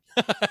 Sheesh.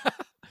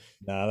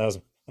 No,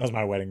 that was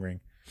my wedding ring.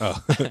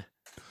 Oh.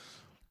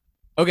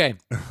 Okay.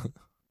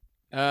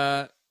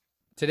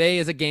 Today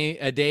is a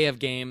day of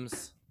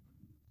games.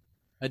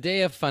 A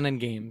day of fun and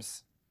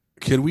games.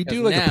 Could we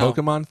do like Now- a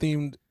Pokemon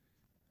themed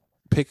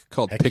pick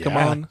called Heck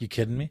Pickamon? yeah. You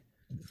kidding me?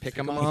 Pick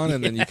 'em Pokemon,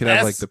 and then you could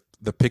have like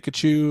the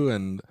Pikachu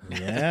and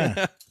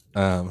Yeah.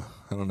 I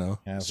don't know,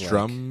 Has, like-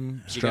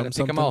 Strum You gotta pick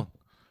something. them all.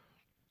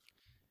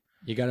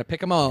 You gotta pick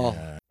them all.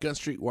 Yeah. Gun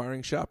Street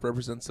Wiring Shop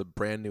represents a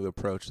brand new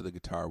approach to the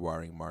guitar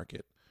wiring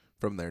market.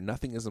 From their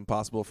nothing is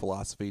impossible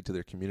philosophy to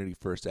their community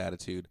first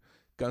attitude,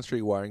 Gun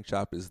Street Wiring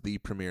Shop is the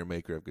premier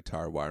maker of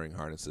guitar wiring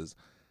harnesses.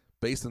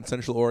 Based in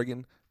Central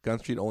Oregon, Gun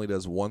Street only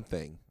does one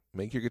thing: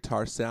 make your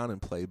guitar sound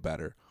and play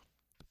better.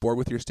 Bored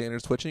with your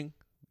standard switching?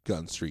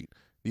 Gun Street.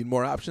 Need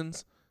more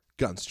options?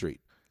 Gun Street.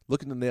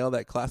 Looking to nail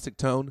that classic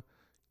tone?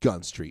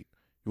 Gun Street.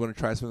 You want to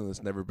try something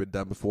that's never been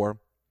done before?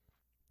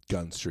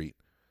 Gun Street.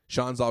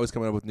 Sean's always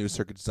coming up with new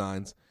circuit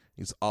designs.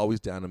 He's always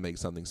down to make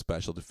something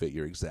special to fit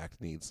your exact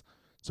needs.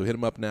 So hit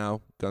him up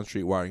now,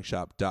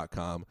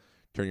 gunstreetwiringshop.com.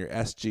 Turn your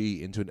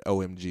SG into an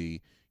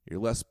OMG, your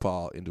Les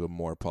Paul into a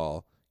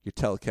Morpaul, your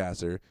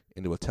Telecaster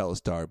into a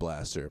Telestar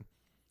Blaster.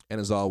 And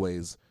as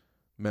always,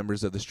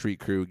 members of the street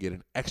crew get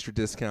an extra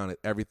discount at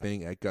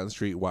everything at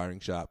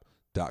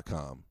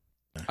gunstreetwiringshop.com.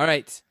 All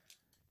right.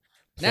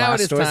 Now it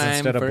is Blastoise time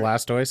instead for of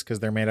Blastoise because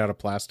they're made out of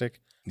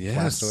plastic.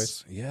 Yes.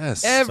 Blastoise.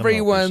 Yes.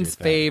 everyone's appreciate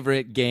that.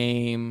 favorite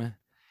game.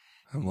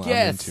 I'm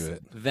Guess into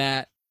it.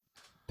 that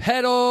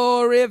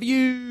pedal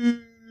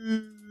review.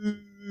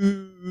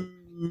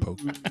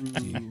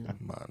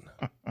 Pokemon.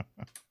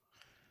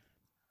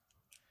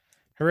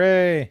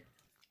 Hooray!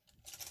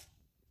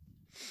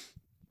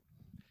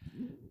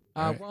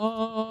 I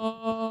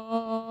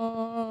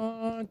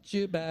want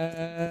you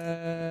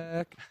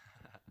back.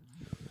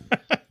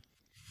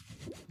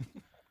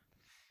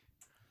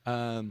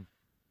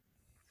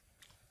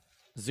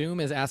 Zoom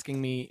is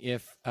asking me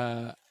if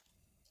I'm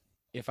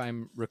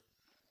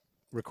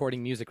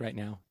recording music right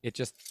now. It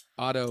just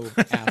auto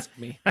asked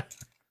me.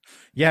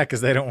 Yeah,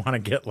 because they don't want to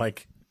get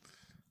like,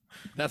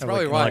 That's have,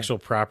 probably like why. intellectual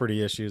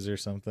property issues or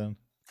something.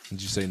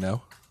 Did you say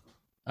no?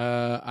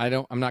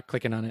 I'm not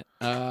clicking on it.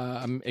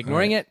 I'm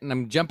ignoring it, and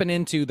I'm jumping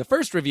into the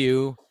first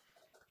review.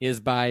 Is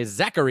by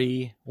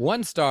Zachary,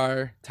 1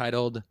 star,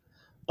 titled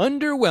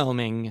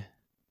 "Underwhelming."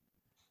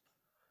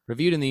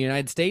 Reviewed in the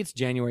United States,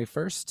 January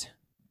 1st.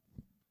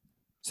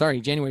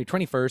 January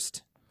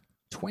 21st,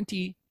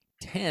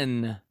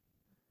 2010.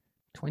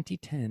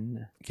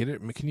 2010. Get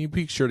it? Can you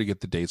be sure to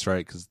get the dates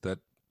right? Because that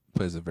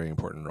plays a very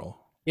important role.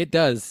 It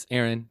does,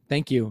 Aaron.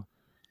 Thank you.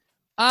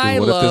 I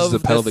What if this is love the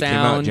pedal the that came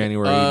out sound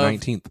January of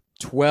 19th?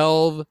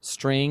 12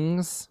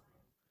 strings.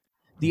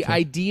 The Okay.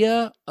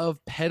 idea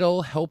of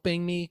pedal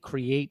helping me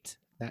create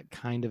that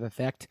kind of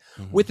effect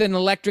Mhm. with an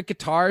electric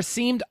guitar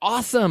seemed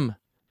awesome.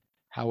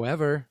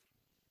 However,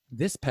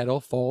 this pedal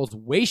falls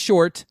way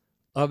short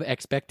of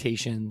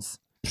expectations.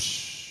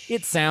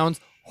 It sounds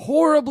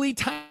horribly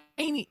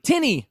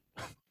tinny,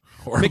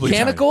 Horribly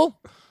mechanical,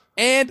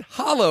 and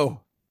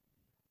hollow.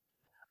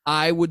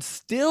 I would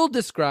still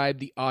describe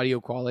the audio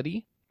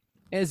quality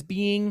as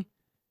being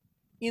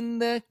in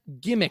the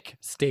gimmick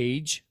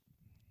stage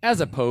as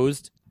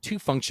opposed to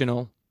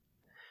functional.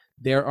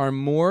 There are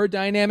more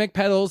dynamic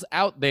pedals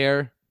out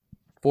there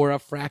for a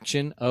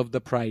fraction of the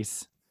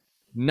price.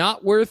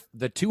 Not worth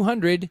the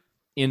 $200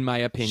 in my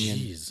opinion.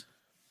 Jeez.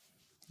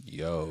 tiny.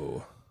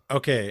 Yo.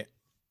 Okay.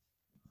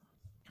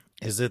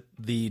 Is it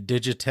the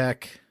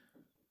Digitech?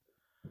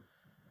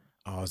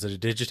 Oh, is it a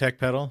Digitech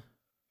pedal?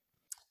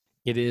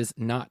 It is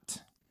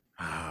not.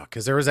 Ah,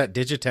 because there was that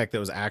Digitech that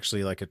was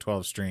actually like a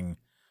 12-string.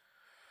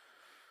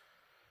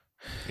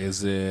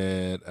 Is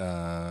it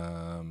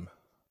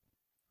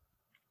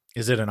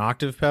Is it an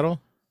octave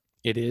pedal?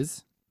 It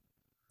is.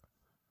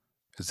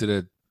 is it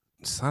a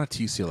it's not a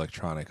TC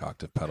Electronic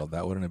octave pedal.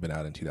 That wouldn't have been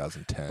out in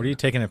 2010. What are you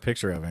taking a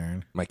picture of,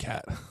 Aaron? My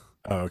cat.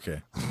 Oh,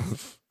 okay.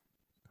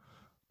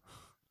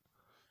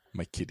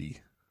 My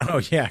kitty.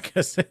 Oh, yeah,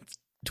 because it's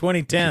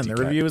 2010. Kitty The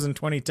cat. review was in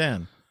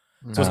 2010.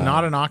 So it's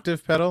not an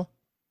octave pedal?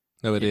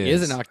 No, It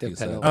is. is an octave he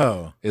said. pedal.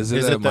 Oh. Is it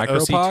Is a it the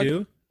micropod?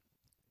 OC2?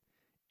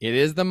 It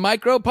is the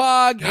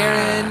Micropog,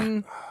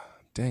 Aaron.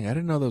 Dang, I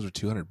didn't know those were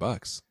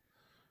 $200.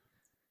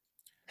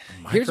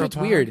 Here's what's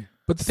Micropod? weird.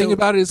 But the thing So-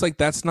 about it is like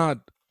that's not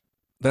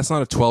a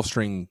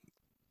 12-string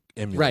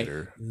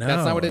emulator. No,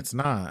 That's not what it's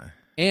not.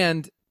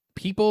 And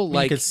people You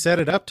like could set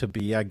it up to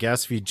be, I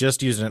guess, if you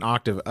just used an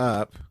octave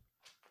up.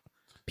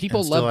 people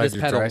and still love had this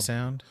your pedal. dry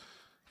sound.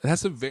 It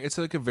has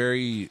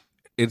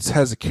it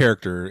has a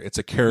character. It's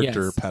a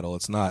character Yes. pedal.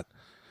 It's not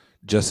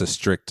just a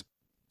strict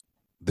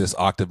this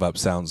octave up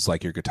sounds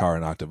like your guitar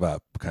an octave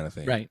up kind of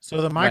thing. Right.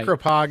 So the Right.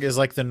 Micropog is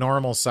like the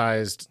normal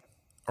sized,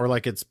 or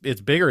like it's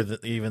bigger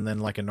even than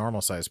like a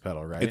normal sized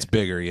pedal, right? It's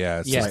bigger, yeah.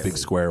 It's Yes. this big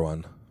square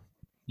one.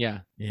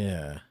 Yeah.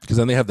 yeah, Because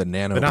then they have the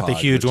nano, but not the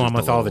pod, huge which is one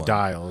with all the little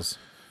one. dials.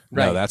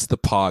 No, Right. that's the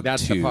Pog.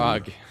 That's 2. the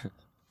Pog.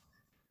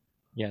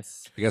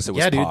 Yes. I guess it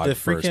was Yeah, dude, Pog the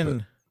first,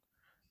 freaking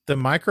the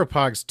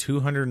Micropog's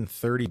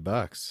 $230.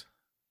 but,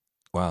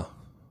 wow.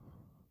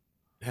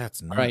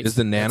 That's nuts. Right. Is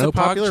the It's nano a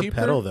popular Pog cheaper?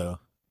 pedal though.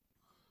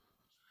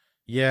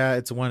 Yeah,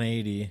 it's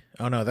 180.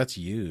 Oh no, that's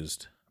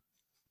used.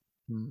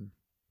 Hmm.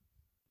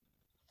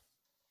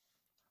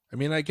 I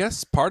mean, I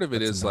guess part of it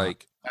That's is not-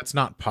 like That's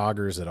not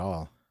Poggers at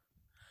all.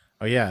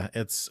 Oh yeah,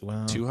 it's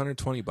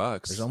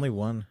 $220. There's only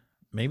one.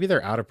 Maybe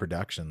they're out of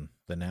production.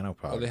 The Nano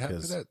Pog. Oh, they have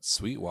 'cause- that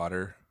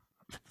Sweetwater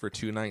for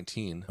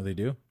 $219. Oh, they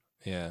do.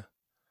 Yeah,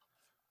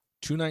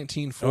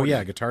 $219. Oh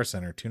yeah, Guitar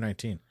Center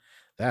 219.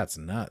 That's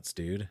nuts,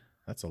 dude.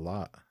 That's a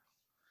lot.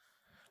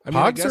 I mean,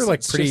 I Pogs guess are, like,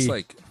 it's pretty- just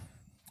like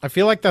I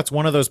feel like that's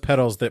one of those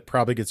pedals that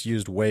probably gets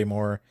used way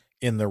more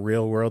in the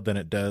real world than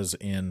it does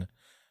in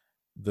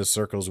the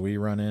circles we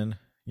run in.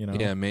 You know?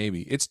 yeah,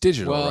 maybe it's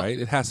digital, Well- right?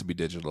 It has to be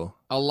digital.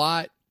 A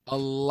lot Yeah.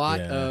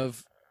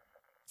 of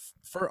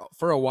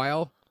for a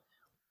while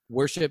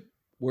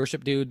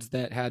worship dudes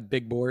that had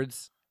big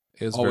boards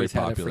It was always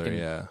very had a popular. freaking-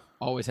 Yeah,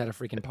 always had a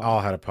freaking Pog.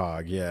 All had a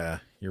Pog. Yeah,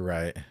 you're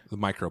right. the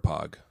micro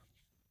Pog.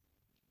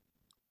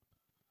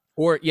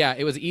 Or yeah,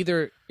 it was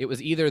either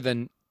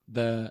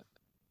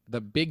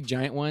the big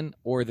giant one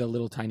or the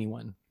little tiny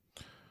one.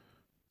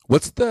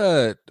 What's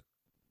the?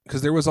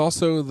 Because there was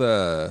also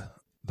the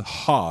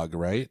Hog,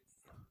 right?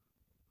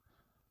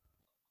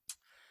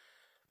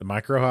 The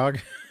Micro Hog.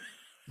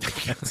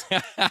 So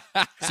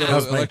That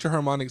was my-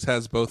 Electro-Harmonix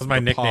has both That was my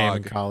the nickname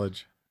in Pog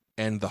college.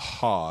 and the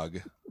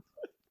Hog.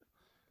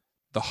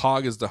 The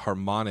Hog is the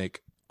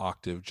harmonic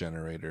octave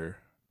generator.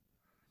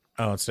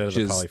 Oh, instead of Which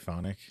the is-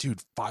 polyphonic.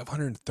 Dude,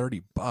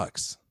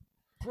 $530.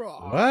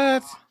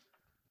 What?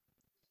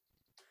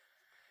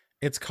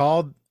 It's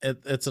called.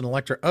 It's an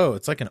electro. Oh,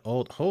 it's like an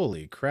old.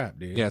 Holy crap,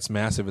 dude! Yeah, it's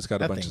massive. It's got a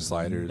That bunch of thing's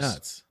sliders,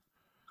 Nuts.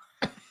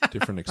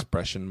 different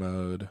expression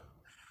mode,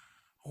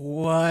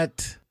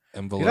 What?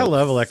 envelope. Dude, I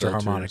love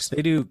Electro-Harmonix. filters.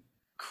 They do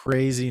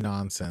crazy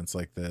nonsense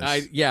like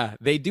this. Yeah,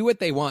 they do what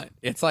they want.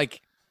 It's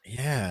like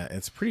Yeah,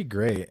 it's pretty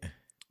great.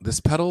 This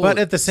pedal, But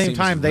at the same seems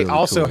time, they really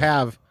also cool.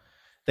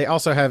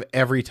 have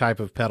every type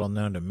of pedal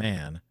known to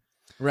man.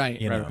 right,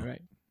 You right, know.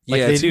 right. Like,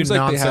 yeah, they it do seems like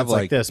they nonsense have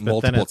like like this, but then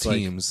multiple it's like-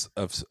 teams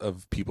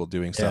of people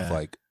doing stuff. Yeah.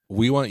 Like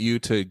we want you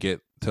to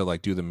get to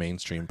like do the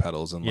mainstream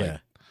pedals and Yeah, like,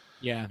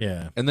 Yeah.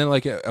 yeah. and then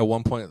like at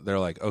one point they're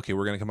like, okay,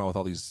 we're gonna come out with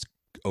all these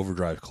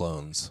overdrive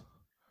clones,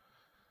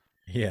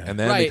 Yeah. and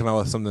then they Right. come out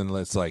with something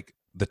that's like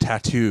the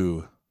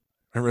tattoo.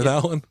 Remember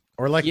that one?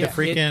 Or like Yeah, the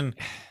freaking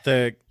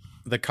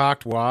the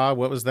cocked wah.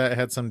 What was that? It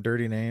had some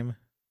dirty name.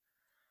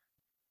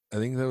 I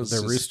think that was The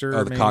just- rooster,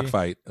 Oh, the maybe?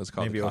 cockfight. It was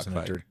called Maybe it the wasn't a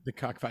cockfight. dirty. The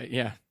cockfight.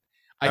 Yeah.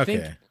 I Okay,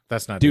 think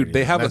that's not. Dude, dirty they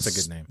then. have That's a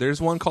good name.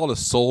 There's one called a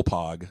soul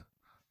pog,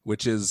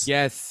 which is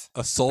yes.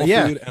 a soul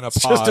Yeah, food and a it's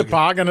pog. just a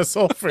pog and a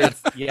soul food.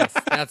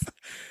 That's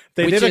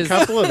They which did a is-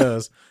 couple of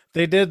those.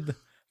 They did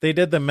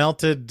the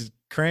melted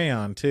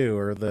crayon too,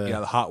 or the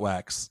Yeah, the hot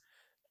wax.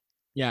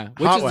 yeah,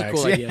 which hot is wax. a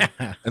cool idea.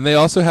 Yeah. And they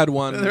also had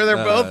one. They're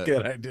both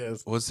good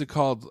ideas. What's it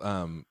called?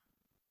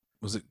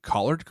 Was it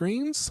collard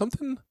greens?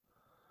 Something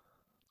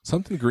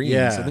greens.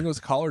 Yeah. I think it was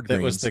collard That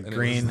greens. was the and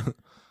green.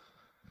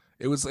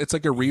 It's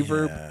like a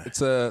reverb. Yeah. It's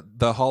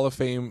the Hall of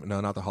Fame.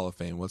 No, not the Hall of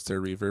Fame. What's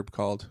their reverb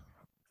called?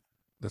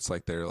 That's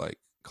like their like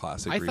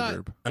classic I thought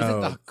reverb. isn't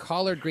Oh. the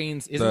collard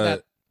greens? Isn't The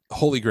that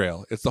Holy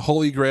Grail. It's the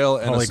Holy Grail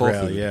and Holy a soul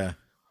Grail, food. yeah.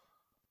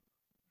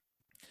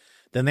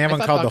 Then they have one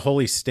thought called the the-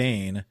 Holy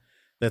Stain.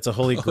 That's a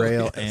Holy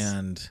Grail yes.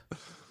 and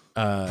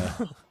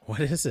what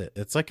is it?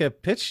 It's like a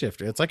pitch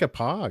shifter. It's like a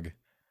pog.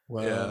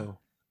 Whoa.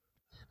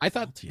 I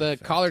thought Multi the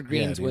effect. collard Yeah,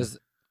 greens dude. was.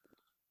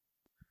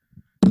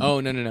 Oh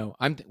no!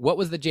 What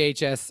was the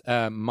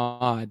JHS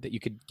mod that you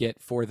could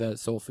get for the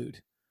soul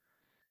food?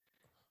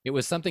 It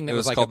was something that It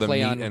was like called a the play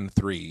meat on. and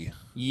 3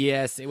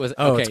 Yes, it was.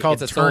 Oh, okay, it's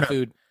called a soul turnip.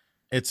 food.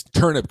 It's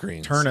turnip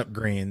greens. turnip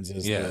greens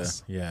is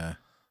Yes. the yeah.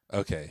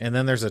 Okay. And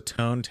then there's a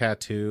tone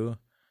tattoo.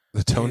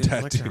 The tone Dude,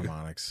 tattoo.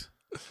 Electroharmonics,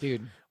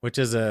 Dude, which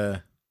is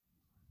a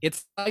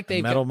it's like a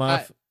they metal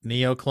muff,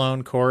 Neo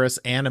clone, chorus,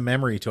 and a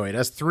memory toy. It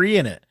has 3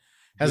 in it.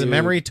 Has a Dude.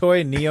 memory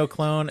toy, Neo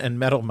clone, and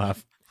metal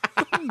muff.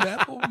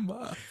 Metal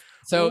muff.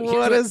 So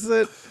what is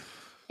it?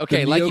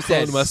 okay? The Like you Neo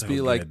said, clone must so be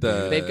like good,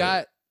 the.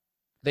 dude.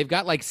 they've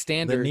got like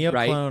standard Neo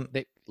right. clone-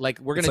 They, like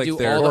we're it's gonna like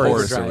do their all the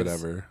chorus overdrives or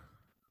whatever.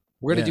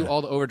 We're gonna do Yeah.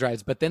 all the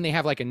overdrives, but then they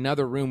have like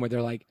another room where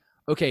they're like,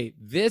 okay,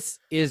 this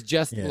is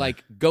just Yeah.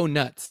 like go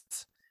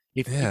nuts.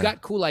 If Yeah. you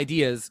got cool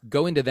ideas,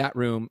 go into that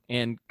room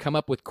and come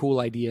up with cool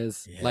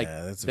ideas Yeah, like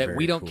that's that. very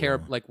We don't care,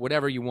 cool. like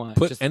whatever you want.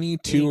 Put Just any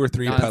 2 or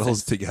 3 nonsense.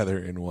 pedals together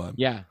in one.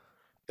 yeah.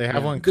 They have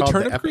Yeah. one The called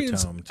turnip the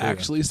greens Epitome too.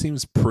 actually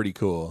seems pretty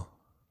cool.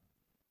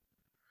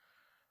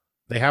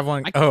 They have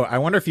one I- oh I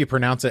wonder if you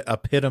pronounce it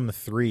Epitome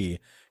 3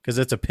 because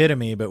it's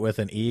epitome but with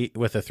an E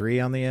with a 3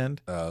 on the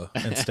end Oh,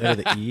 instead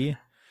of the E.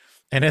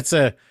 And it's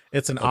an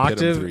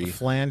octave, 3.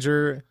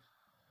 flanger,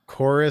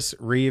 chorus,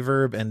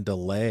 reverb, and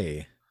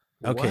delay.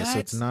 Okay, so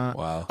it's What? not.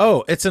 wow.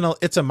 Oh, it's a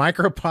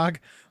micropog.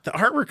 The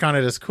artwork on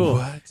it is cool.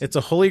 What? It's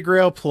a Holy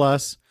Grail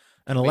plus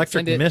an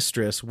Electric send it.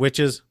 Mistress, which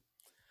is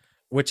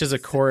a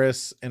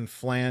chorus and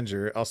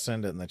flanger. I'll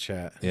send it in the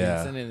chat.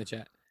 Yeah. Send it in the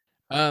chat.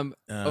 Dude.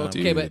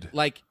 Okay, but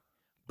like,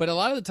 but a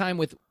lot of the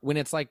time when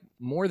it's like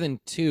more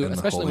than 2, And the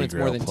especially when Holy it's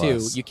more Grail than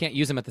plus. 2, you can't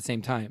use them at the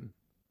same time.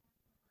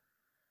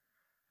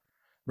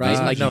 Right?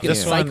 Uh, like no, you can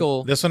this cycle.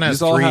 one. This one has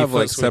These all 3 have, foot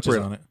like, switches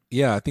separate- on it.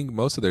 Yeah, I think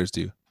most of theirs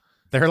do.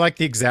 They're like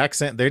the exact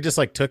same. They just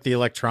like took the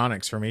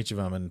electronics from each of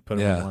them and put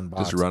them in Yeah, one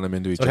box. just run them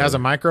into each So it other. has a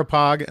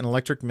micropog, an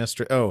electric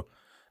mistress. Oh,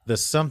 the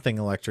something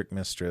electric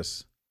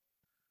mistress,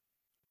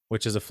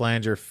 which is a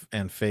flanger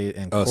and fade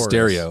and Oh, chorus.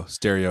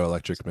 stereo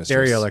electric mistress.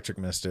 Stereo electric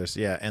mistress.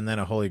 Yeah, and then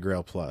a Holy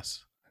Grail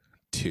plus.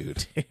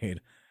 Dude.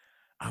 Dude,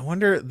 I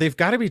wonder they've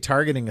got to be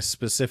targeting a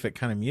specific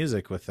kind of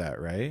music with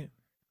that, right?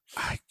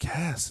 I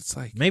guess it's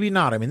like Maybe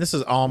not. I mean, this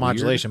is all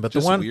modulation, but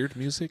just the weird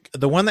music.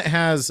 one that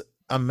has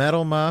a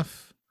metal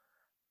muff,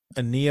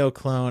 a Neo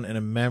clone, and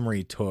a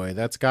memory toy.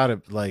 That's got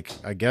to like.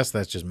 I guess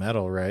that's just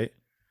metal, right?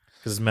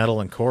 Because it's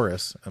metal and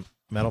chorus,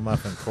 metal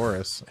muff and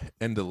chorus,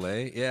 And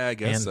delay. Yeah, I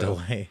guess and so.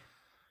 delay.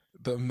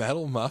 The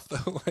metal muff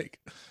though, like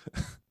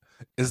is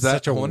It's that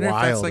such a I wonder if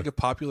that's wild- like a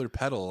popular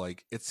pedal.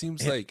 Like it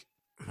seems It- like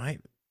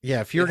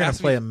Yeah, if you were It gonna has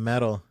to play be- a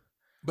metal,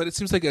 but it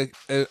seems like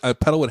a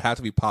pedal would have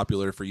to be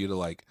popular for you to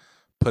like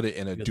put it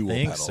in a you'd dual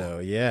think pedal. so.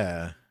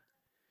 Yeah,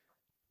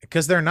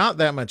 because they're not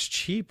that much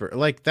cheaper.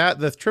 Like that,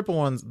 the triple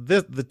ones,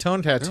 the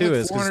tone tattoo like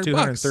is because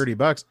 $400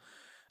 $230,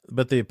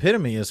 but the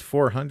epitome is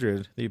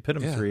 400. The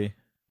epitome Yeah. 3.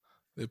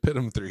 They pit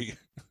them 3.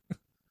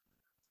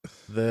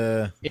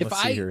 The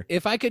let's see here.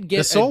 If I could get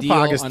The Soul a deal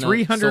Pog is on a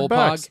 $300, Soul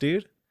Pog,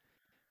 dude.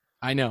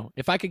 I know.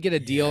 If I could get a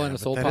deal Yeah, on a but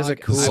Soul that is a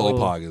Pog, cool- The I Soul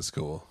would- Pog is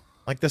cool,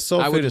 Like the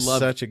Soul I Food would is love-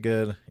 such a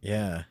good,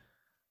 yeah.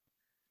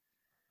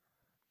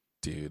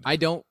 dude. I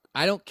don't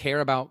care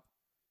about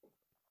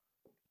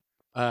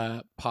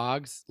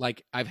Pogs.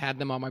 Like I've had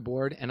them on my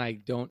board, and I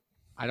don't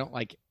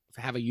like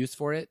have a use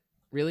for it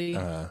really.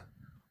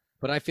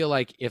 But I feel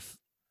like if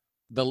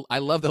I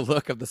love the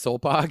look of the Soul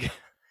Pog,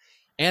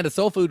 and a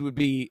Soul Food would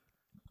be,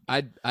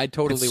 I'd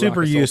totally It's rock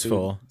super a Soul Food.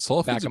 useful.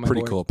 Soul back Food's a on my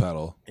pretty board. cool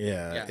pedal.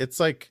 Yeah. Yeah. It's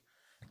like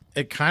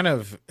it kind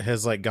of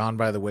has like gone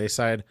by the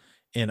wayside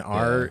in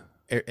our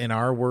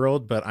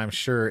world, but I'm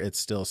sure it's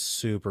still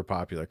super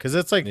popular because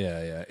it's like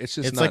Yeah. It's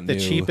just it's not like the new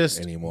cheapest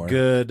anymore.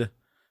 good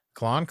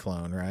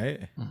clone,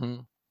 right?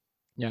 Mhm.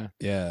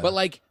 Yeah, But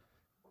like,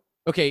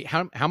 okay,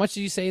 how much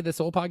did you say the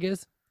Soul Pog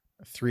is?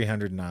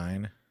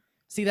 309.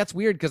 See, that's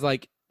weird because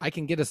like I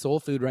can get a Soul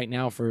Food right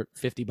now for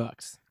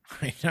 $50.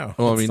 I know.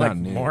 well, I It's mean, like not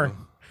new. more.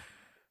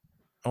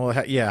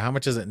 Well, yeah. How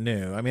much is it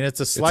new? I mean, it's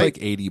a It's slight.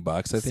 like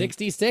 $80. I think.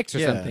 66 or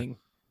Yeah. something.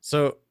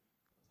 So,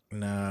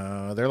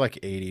 no, they're like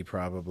 80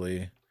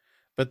 probably.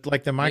 But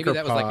like the Maybe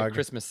that was like a Micropog,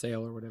 Christmas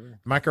sale or whatever.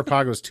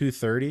 Micropog was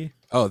 $230.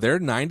 Oh, they're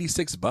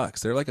 $96.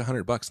 They're like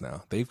 $100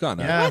 now. They've gone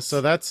up. Yeah, so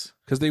that's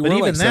Because they but were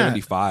even like that-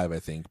 75, I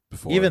think,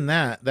 before. even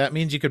that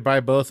means you could buy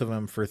both of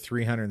them for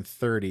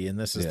 $330, and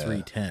this is Yeah.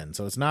 $310.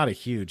 So it's not a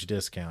huge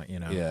discount,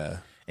 Yeah.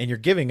 And you're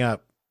giving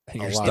up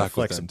And a you're lot stuck of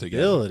with them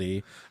together.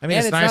 flexibility. I mean,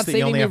 And it's not nice that you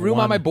saving only me have room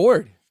one. on my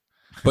board.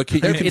 But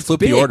you can It's flip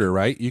big. the order,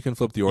 right? You can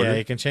flip the order. Yeah,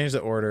 you can change the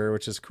order,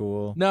 which is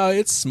cool. No,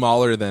 it's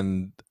smaller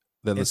than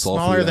the It's Soulfly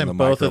smaller and than the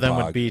both of them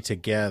Micropog. would be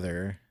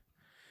together.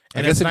 I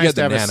And guess it's if nice you had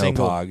to the have a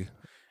single. Nanopog.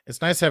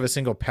 It's nice to have a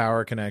single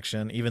power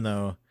connection, even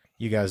though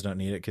you guys don't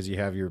need it because you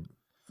have your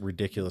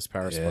ridiculous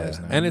power supplies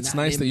now. And it's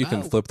Not nice that you can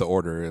anymore. flip the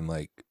order and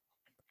like,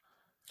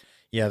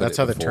 yeah, put that's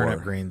it how the before.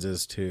 turnip greens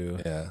is too.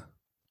 yeah.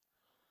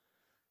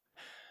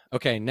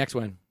 Okay, next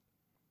one.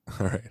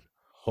 All right.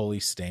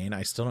 Holy Stain.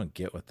 I still don't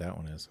get what that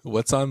one is.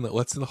 What's in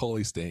the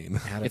Holy Stain?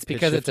 Add It's pitch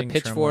because it's a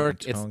shifting, tremolo, and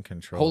pitchfork, it's tone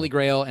control. Holy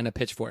Grail and a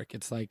pitchfork.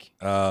 It's like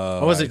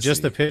Oh, is I it just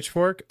see. the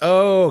pitchfork?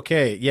 Oh,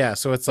 okay. Yeah,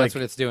 so it's that's like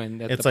what it's doing.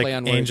 That's it's the like play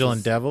on words angel is-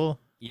 and devil.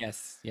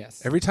 Yes,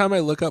 yes. Every time I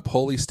look up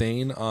Holy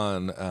Stain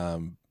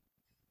on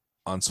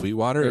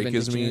Sweetwater, Urban it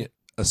gives me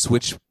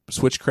Dictionary. a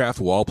Switchcraft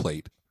wall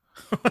plate.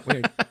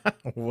 Weird.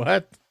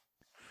 What?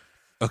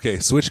 Okay,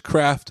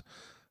 Switchcraft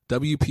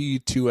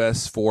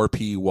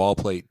WP2S4P wall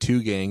plate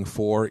 2 gang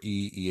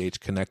 4EEH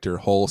connector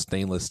whole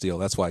stainless steel.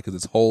 That's why, because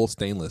it's whole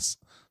stainless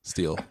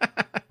steel.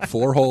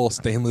 4-hole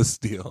stainless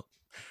steel.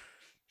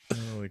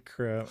 Holy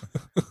crap.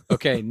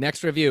 Okay,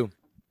 next review.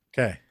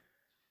 Okay.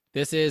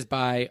 This is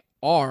by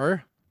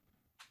R.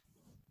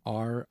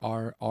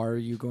 Are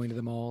you going to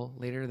the mall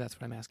later? That's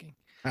what I'm asking.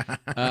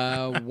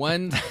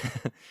 One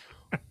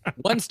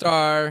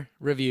 1-star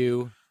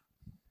review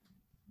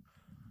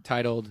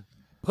titled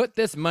 "Put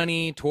this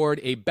money toward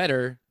a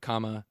better,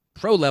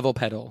 pro level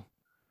pedal."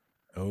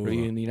 Oh.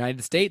 Review in the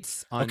United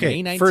States on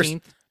Okay, May 19th, first-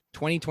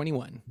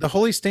 2021. The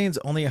Holy Stain's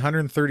only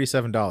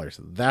 $137.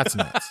 That's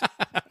nuts.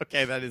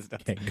 Okay, that is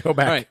nuts. Okay, go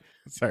back. All right.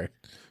 Sorry.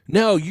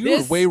 No, you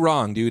This- were way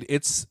wrong, dude.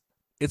 It's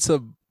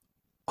a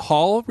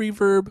hall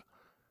reverb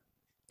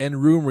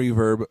and room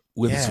reverb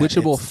with Yeah,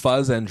 switchable it's-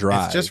 fuzz and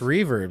drive. It's just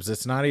reverbs.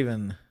 It's not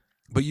even.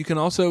 But you can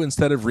also,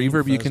 instead of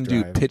reverb, you fuzz can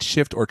do drive. pitch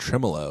shift or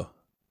tremolo.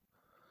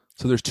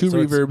 So there's two So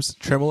it's- reverbs,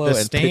 tremolo The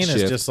and stain pitch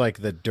is shift. just like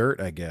the dirt,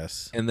 I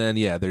guess. And then,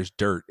 yeah, there's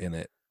dirt in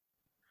it.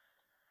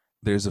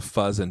 There's a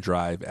fuzz and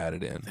drive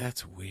added in.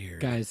 That's weird.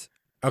 Guys,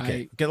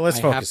 Okay, I- let's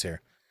I focus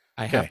here.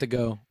 I Okay. have to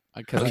go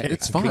because Okay,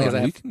 it's fine. because I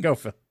We have, can Go,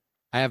 Phil.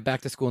 I have back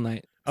to school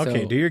night.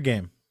 Okay, So- do your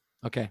game.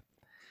 Okay.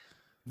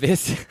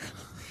 This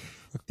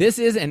this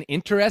is an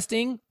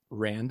interesting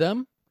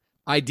random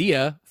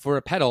idea for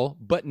a pedal,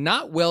 but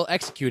not well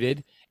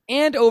executed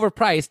and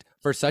overpriced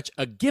for such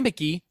a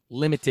gimmicky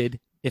limited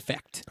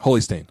effect.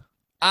 Holy Stain.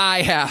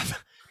 I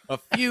have a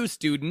few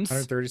students.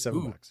 137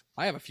 Ooh, bucks.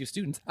 I have a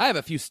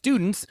few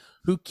students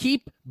who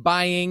keep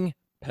buying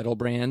pedal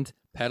brand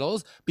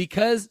pedals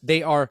because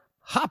they are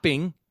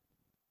hopping.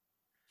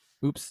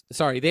 Oops,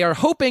 sorry. They are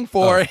hoping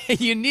for a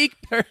unique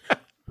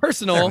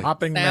personal They're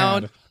hopping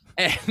sound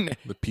mad. and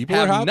The people are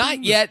have hopping?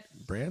 not yet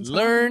Brands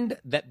learned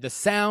that the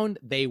sound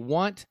they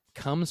want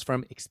comes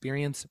from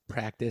experience,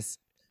 practice,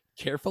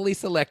 carefully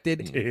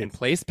selected Dude. and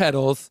placed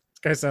pedals, This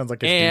guy sounds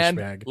like a and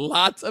douchebag.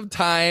 lots of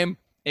time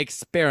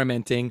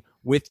experimenting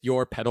with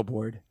your pedal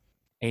board.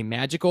 A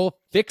magical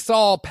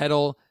fix-all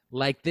pedal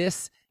like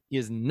this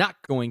is not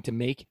going to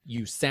make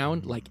you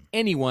sound like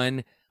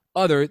anyone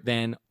other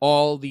than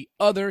all the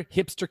other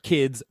hipster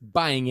kids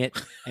buying it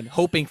and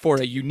hoping for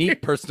a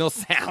unique personal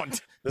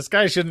sound. This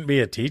guy shouldn't be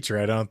a teacher,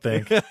 I don't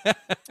think. I think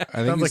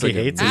Sounds he's like he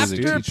a hates his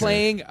music After teacher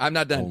playing, I'm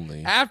not done.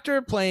 only.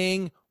 After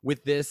playing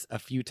with this a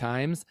few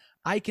times,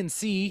 I can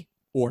see,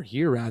 or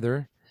hear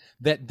rather,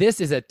 that this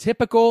is a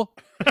typical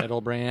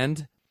pedal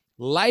brand,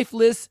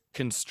 lifeless,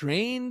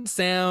 constrained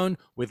sound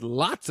with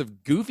lots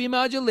of goofy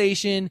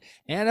modulation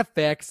and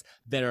effects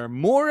that are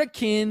more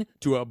akin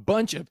to a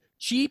bunch of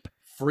cheap,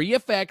 free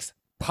effects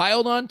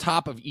piled on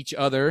top of each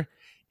other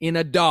in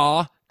a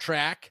DAW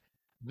track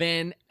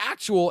than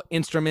actual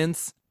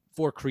instruments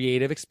for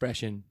creative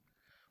expression.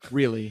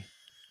 Really,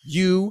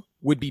 you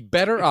would be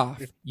better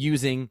off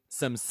using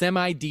some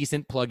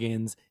semi-decent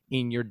plugins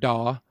in your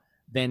DAW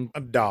than A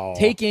doll.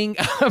 taking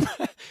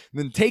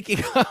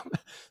up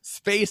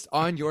space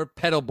on your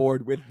pedal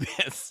board with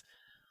this.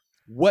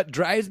 What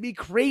drives me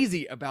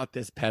crazy about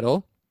this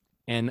pedal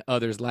and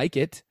others like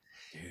it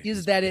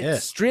is that it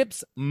pissed.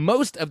 strips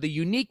most of the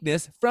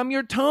uniqueness from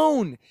your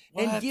tone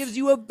and What? gives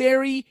you a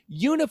very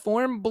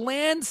uniform,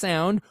 bland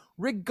sound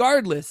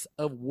regardless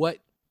of what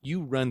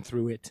you run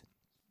through it.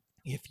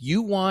 If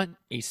you want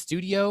a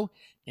studio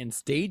and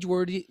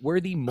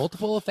stage-worthy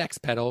multiple effects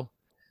pedal,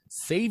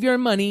 save your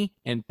money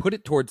and put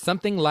it towards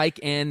something like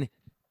an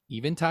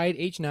Eventide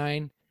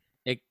H9,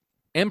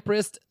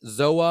 Empress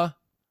Zoa,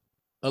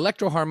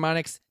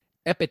 Electro-Harmonix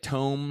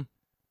Epitome,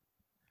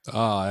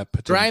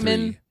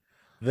 Strymon,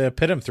 The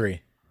Epitome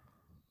 3.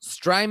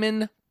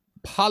 Strymon,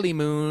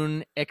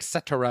 Polymoon,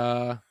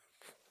 etc.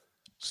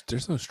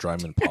 There's no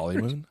Strymon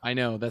Polymoon. I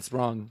know that's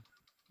wrong.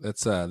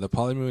 That's the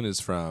Polymoon is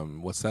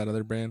from what's that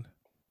other brand?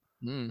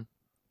 Mm.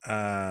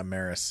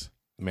 Maris.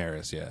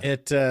 Maris, yeah.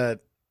 It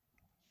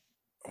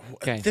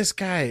Okay. This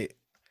guy,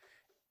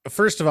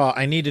 first of all,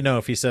 I need to know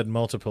if he said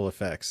multiple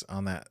effects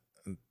on that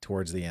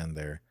towards the end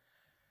there.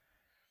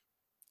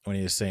 When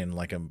he was saying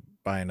like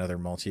buy another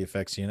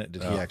multi-effects unit,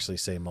 did he actually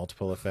say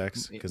multiple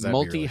effects? Because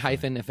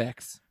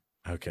Multi-effects.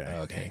 Okay.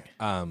 Okay.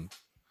 dang.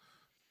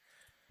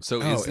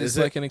 So Oh, is this is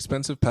like an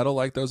expensive pedal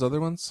like those other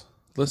ones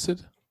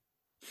listed?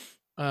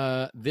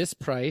 This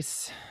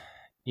price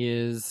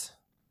is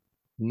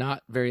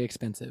not very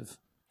expensive.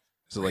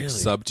 Is it like Really?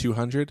 sub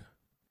 200?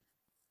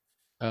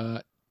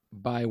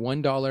 By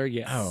 $1,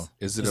 yes. Oh,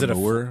 Is it Is a it a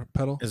Moore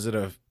pedal? is it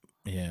a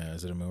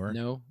Moore?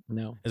 No.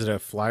 Is it a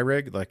fly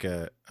rig like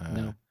a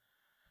No.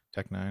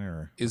 Tech 9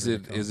 or Is what it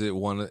do they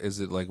call is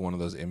it like one of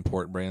those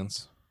import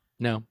brands?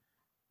 No.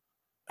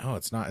 Oh,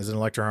 it's not. Is it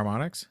Electro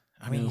Harmonics?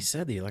 I mean, No. he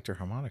said the Electro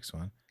Harmonics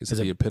one. Is Is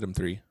it it- the Epitome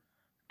 3?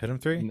 Pitum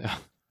 3? No.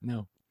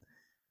 No.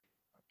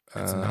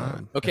 It's not.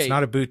 Um, Okay. It's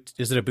not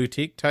is it a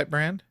boutique type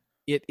brand?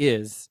 It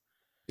is.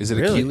 Is it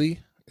Really? a Keeley?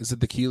 Is it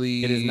the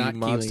Keeley It is not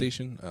mod Keeley.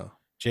 station? Oh.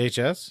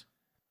 JHS?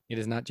 It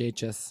is not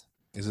JHS.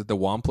 Is it the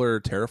Wampler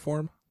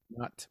Terraform?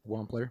 Not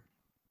Wampler.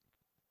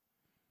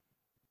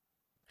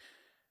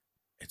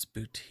 It's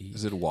boutique.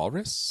 Is it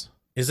Walrus?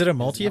 Is it a It is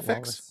multi not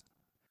effects?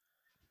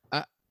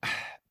 Walrus.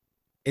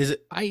 Is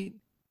it? I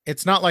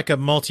It's not like a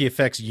multi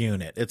effects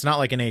unit. It's not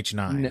like an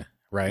H9, No.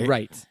 right?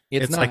 right.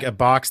 It's not. like a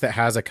box that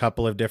has a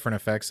couple of different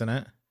effects in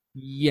it.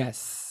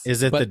 yes.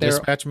 Is it But the there-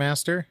 Dispatch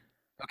Master?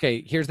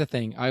 Okay, here's the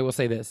thing. I will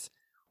say this.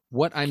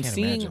 What I'm Can't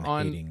seeing imagine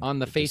on hating the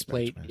the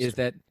faceplate Dispatch is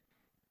that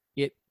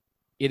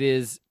it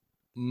is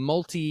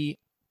multi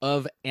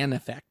of an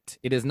effect.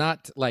 It is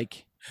not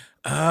like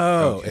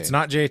Oh, Okay. it's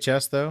not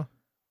JHS though.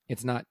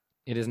 it's not.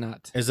 It is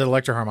not. Is it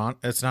Electro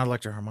It's not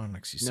Electro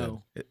Harmonics. You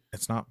No. said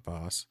it's not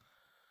Boss.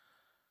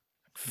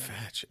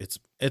 Fetch.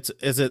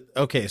 Is it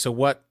okay? So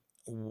what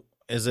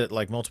is it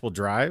like? Multiple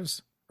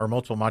drives or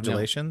multiple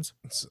modulations?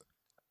 It's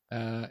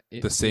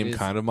It- the same it is-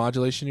 kind of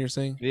modulation you're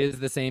saying? It is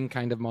the same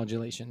kind of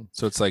modulation.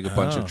 So it's like a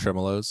bunch Oh. of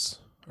tremolos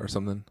or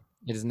something,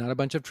 It is not a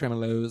bunch of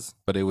tremolos.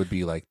 but it would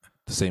be like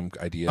the same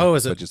idea. Oh,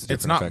 is but it? just a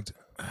It's different not. effect.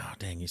 Oh,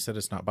 dang! You said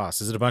it's not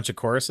Boss. Is it a bunch of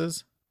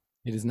choruses?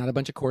 It is not a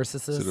bunch of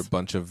choruses. Is it a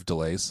bunch of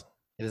delays?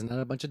 It is not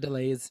a bunch of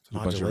delays. Is it a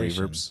bunch of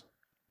Modulation. reverbs?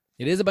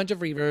 It is a bunch of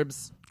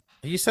reverbs.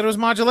 You said it was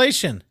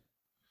modulation.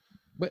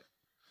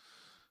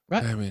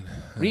 What? I mean,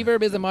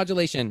 Reverb is a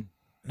modulation.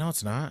 No,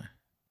 it's not.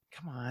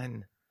 Come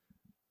on.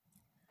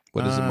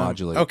 what does it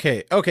modulate?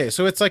 Okay.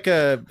 So it's like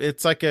a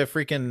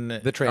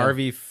freaking The Trail.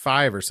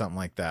 RV5 or something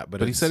like that.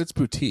 But he said it's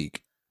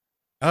boutique.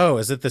 Oh,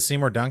 is it the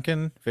Seymour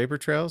Duncan Vapor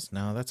Trails?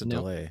 No, that's a No.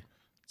 delay.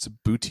 It's a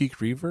boutique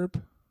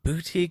reverb.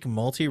 Boutique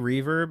multi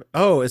reverb.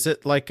 Oh, is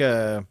it like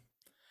a?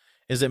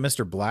 Is it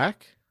Mr.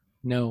 Black?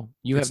 No,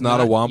 you It's have not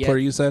a Wampler.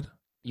 Wampler, you said?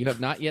 You have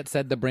not yet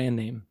said the brand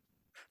name.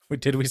 Wait,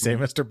 did we say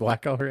Mr.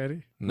 Black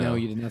already? No,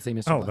 you did not say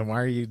Mr. Oh, Black. then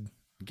why are you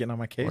getting on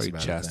my Why case? are you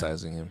about it then?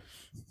 chastising him?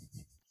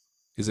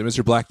 Is it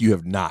Mr. Black? You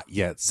have not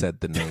yet said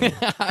the name.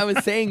 I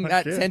was saying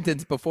that Okay.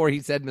 sentence before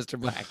he said Mr.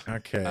 Black.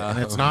 Okay, and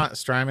it's not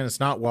Strymon. It's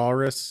not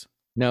Walrus.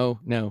 No.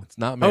 It's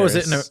not Oh,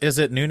 Maris. is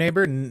it New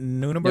Neighbor?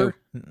 Noonaber?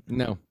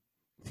 No.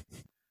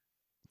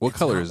 What It's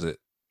color not- is it?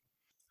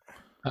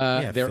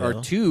 Yeah, There Phil.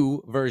 are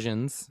two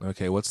versions.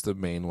 Okay, what's the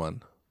main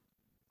one?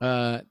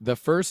 The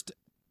first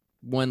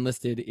one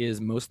listed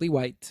is mostly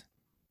white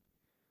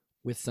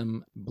with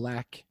some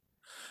black,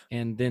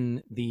 and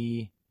then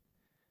it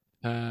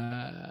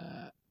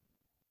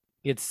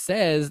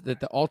says that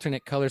the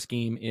alternate color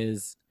scheme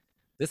is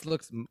it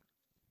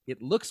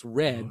looks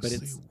red, but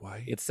Mostly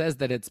white it says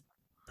that it's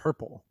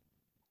purple.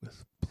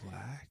 with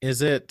black.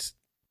 Is it?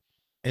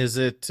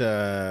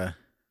 The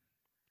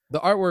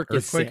artwork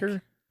is sick.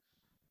 Earthquaker?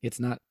 It's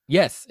not.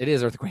 Yes, it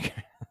is Earthquaker.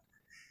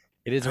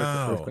 It is Oh.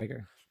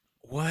 Earthquaker.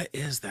 What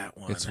is that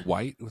one? It's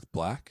white with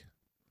black.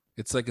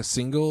 It's like a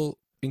single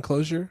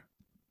enclosure.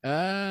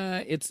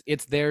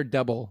 It's their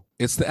double.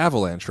 It's the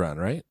Avalanche run,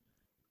 right?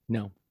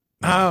 No.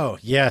 Oh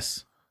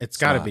yes, it's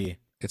got to not. be.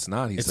 It's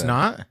not. He It's said.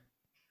 not.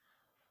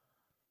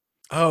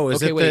 Oh,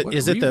 is Okay, it wait, the? what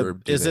Is it the?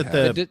 reverb do Is they it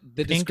have? the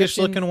The pinkish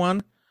description- looking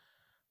one?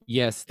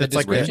 Yes, the That's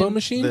like Rainbow description.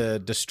 Machine? The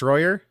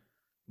Destroyer.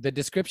 The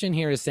description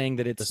here is saying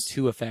that it's This-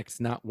 2 effects,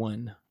 not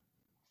 1.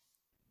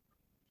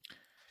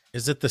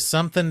 Is it the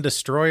something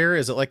Destroyer?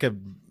 Is it like a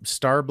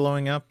star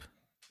blowing up?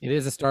 It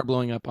is a star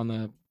blowing up on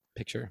the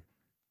picture.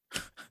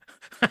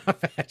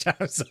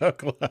 I'm so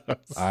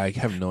close. I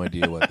have no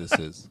idea what this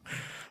is.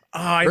 Oh,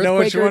 I know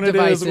which Earthquaker one it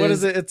is. What Devices,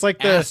 is it? It's like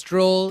the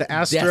Astral the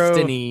Astro-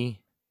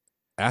 Destiny.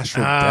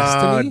 Astral Oh,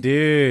 Destiny.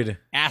 dude.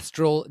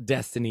 Astral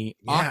Destiny.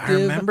 Yeah, I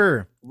Octave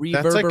remember. That's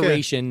like a-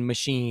 reverberation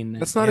machine.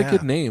 That's not a Yeah.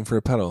 good name for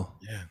a pedal.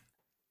 Yeah.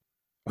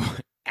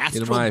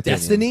 Astral my opinion.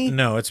 Destiny?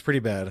 No, it's pretty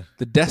bad.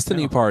 The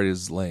Destiny No. part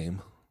is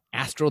lame.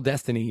 Astral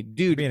Destiny.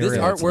 Dude, Being this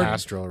real, it's artwork,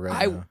 Astral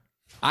right now.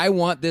 I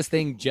want this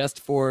thing just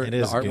for It the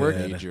is artwork.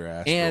 good. Major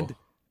Astral. And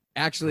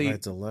actually,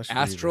 Provides a lush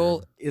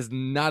Astral reverb. is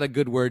not a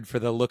good word for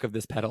the look of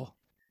this pedal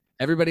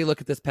Everybody look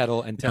at this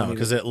pedal and tell No, me.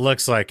 because it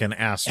looks like an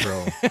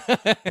astral.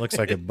 Looks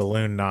like a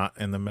balloon knot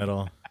in the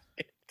middle.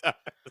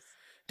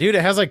 Dude,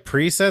 it has like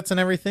presets and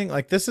everything.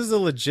 Like this is a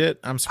legit.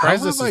 I'm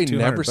surprised this is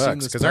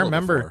 $200 because I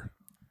remember. Before?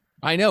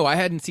 I know I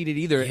hadn't seen it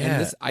either, Yeah,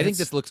 and I think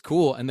this looks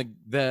cool. And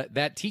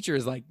that teacher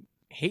is like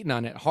hating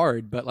on it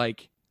hard, but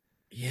like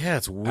Yeah,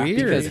 it's because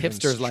weird.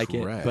 hipsters like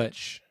it. But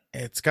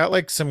It's got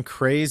like some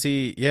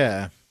crazy.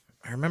 Yeah,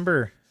 I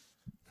remember.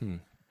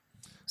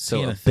 So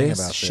seeing a thing abyss,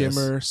 about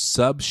shimmer,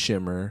 sub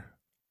shimmer,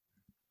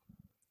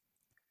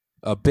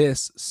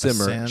 abyss,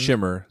 simmer, Ascend.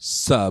 shimmer,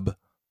 sub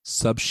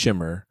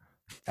shimmer,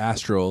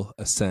 astral,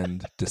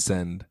 ascend,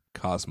 descend,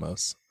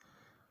 cosmos.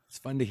 it's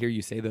fun to hear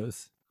you say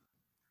those,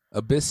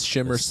 Abyss,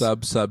 shimmer, This-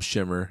 sub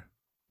shimmer.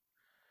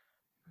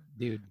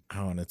 dude.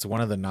 Oh, and it's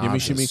one of the knobs.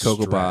 Shimmy, is shimmy,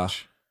 cocoa bar.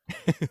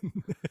 stretch.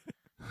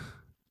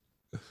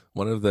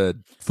 One of the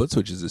foot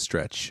switches is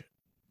stretch.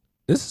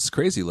 This is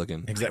crazy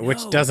looking. Exactly,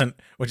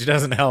 which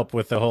doesn't help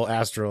with the whole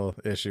astral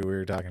issue we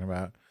were talking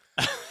about.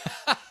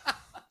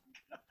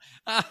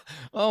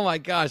 Oh my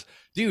gosh,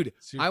 dude!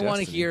 It's your I want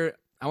to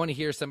destiny.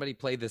 hear somebody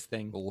play this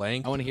thing.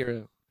 Length. I want to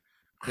hear.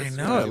 I This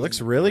know is it looks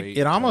a really. great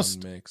It tone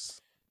almost.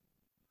 mix.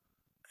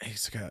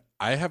 He's got.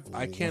 I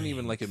can't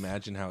even like Length.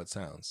 imagine how it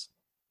sounds.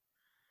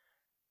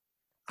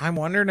 I'm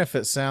wondering if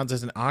it sounds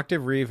as an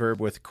octave reverb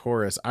with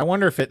chorus. I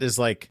wonder if it is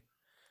like.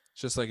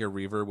 It's just like a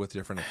reverb with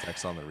different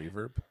effects on the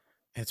reverb.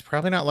 It's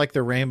probably not like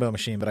the Rainbow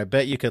Machine, but I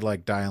bet you could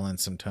like dial in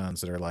some tones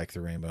that are like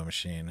the Rainbow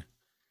Machine.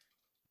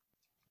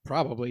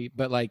 Probably,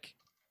 but like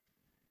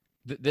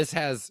this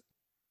has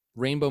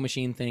Rainbow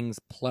Machine things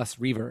plus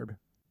reverb,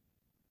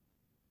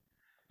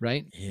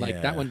 right? Like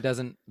Yeah. that one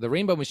doesn't. The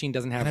Rainbow Machine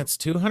doesn't have And it's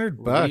 $200.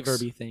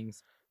 reverby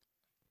things.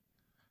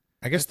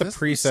 I guess It the doesn't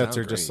presets sound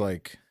are just great.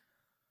 like.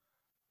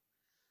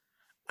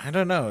 I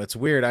don't know. It's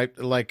weird.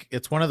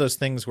 It's one of those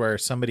things where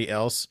somebody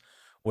else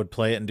would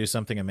play it and do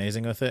something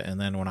amazing with it, and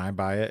then when I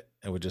buy it,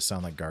 it would just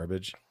sound like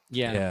garbage.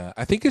 Yeah.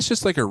 I think it's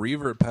just like a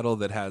reverb pedal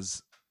that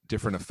has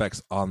different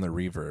effects on the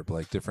reverb,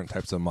 like different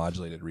types of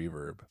modulated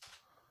reverb.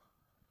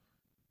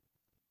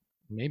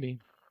 Maybe.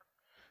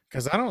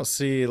 Because I don't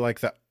see like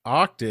the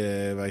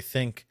octave. I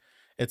think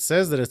it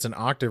says that it's an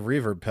octave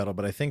reverb pedal,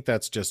 but I think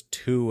that's just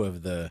two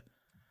of the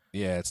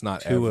Yeah, it's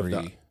not two every.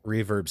 of the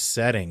reverb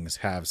settings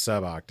have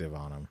sub octave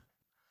on them.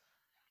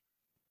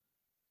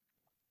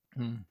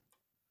 Hmm.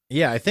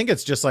 Yeah, I think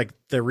it's just like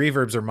the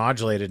reverbs are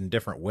modulated in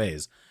different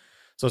ways.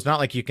 So it's not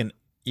like you can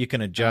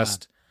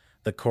adjust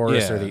the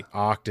chorus or Yeah. the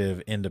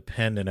octave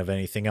independent of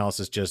anything else.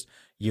 It's just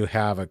you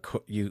have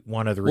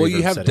one of the reverb Well,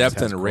 you have settings depth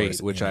has and chorus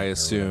rate, which in I it or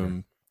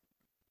assume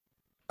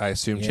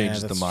whatever.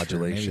 changes the that's true.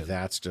 modulation. Maybe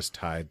that's just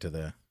tied to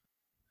the.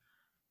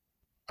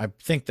 I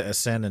think the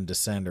ascend and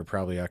descend are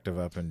probably octave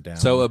up and down.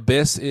 So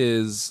abyss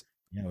is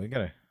yeah, we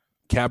gotta.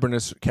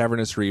 cavernous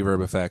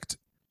reverb effect.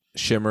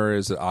 Shimmer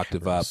is an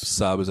octave up. Cavernous.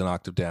 Sub is an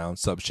octave down.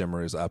 Sub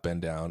shimmer is up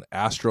and down.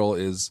 Astral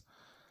is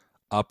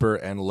upper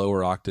and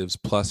lower octaves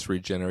plus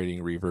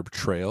regenerating reverb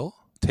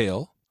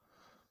tail.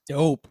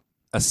 Dope.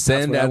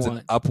 Ascend That's what I adds an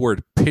want.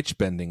 upward pitch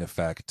bending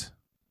effect.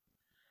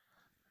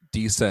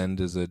 Descend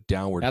is a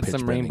downward That's pitch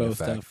some bending rainbow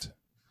effect. stuff.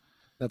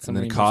 That's some And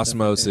then rainbow stuff right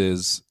Cosmos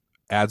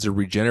there. adds a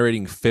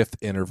regenerating fifth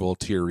interval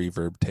to your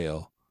reverb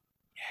tail.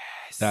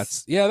 Yes.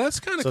 That's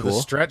kind of So cool.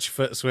 the stretch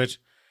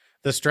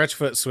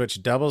foot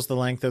switch doubles the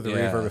length of the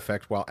Yeah. reverb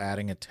effect while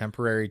adding a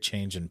temporary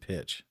change in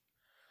pitch.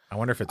 I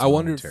wonder if it's I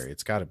wonder if momentary.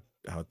 It's got to.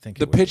 I would think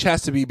the it would pitch be.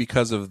 has to be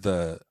because of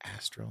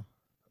Astral.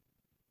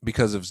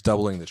 because of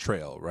doubling the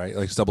trail, right?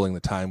 Like it's doubling the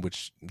time,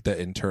 which that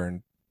in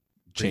turn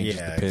changes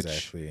Yeah, the pitch.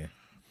 exactly.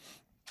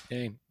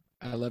 Hey,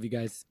 I love you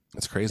guys.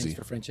 That's crazy. Thanks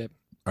for friendship.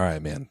 All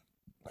right, man.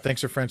 Thanks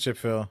for friendship,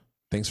 Phil.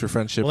 Thanks for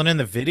friendship, Well, and in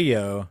the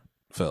video,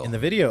 Phil.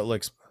 it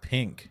looks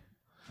pink.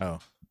 Oh,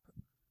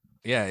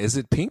 Yeah, is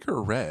it pink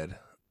or red?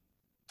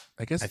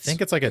 I guess I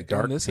think it's like a on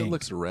dark this. pink. It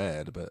looks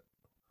red, but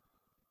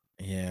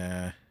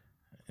yeah,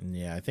 and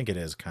yeah, I think it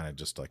is kind of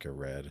just like a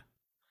red.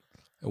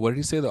 what did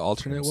he say the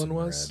alternate Crimson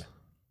one was? red.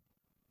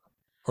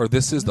 Or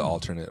this is the No.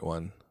 alternate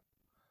one,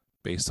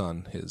 based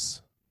on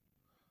his.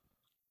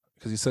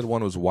 Because he said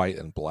one was white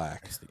and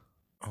black. It's the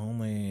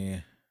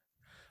only.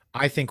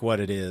 I think what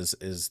it is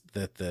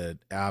that the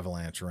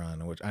Avalanche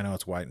run, which I know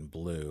it's white and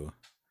blue,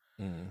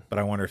 but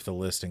I wonder if the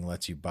listing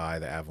lets you buy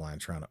the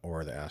Avalanche run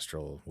or the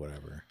Astral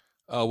whatever.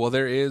 Oh well,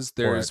 there's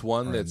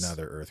one or that's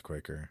another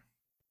Earthquaker.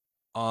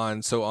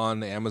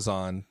 on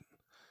Amazon.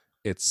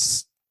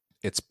 It's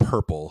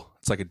purple.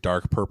 It's like a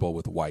dark purple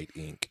with white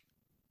ink.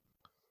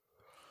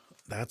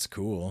 That's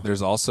cool.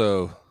 There's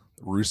also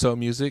Russo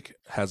Music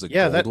has a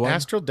Yeah, gold that one.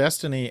 Astral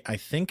Destiny I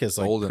think is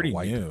like Gold and pretty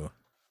white. new.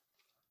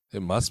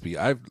 It must be.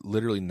 I've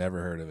literally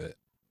never heard of it.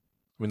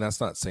 I mean,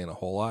 that's not saying a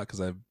whole lot because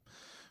I've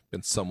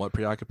been somewhat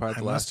preoccupied the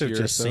I last must have year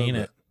just or so, seen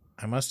but- it.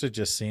 I must have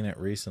just seen it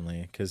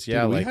recently because Dude,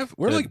 yeah,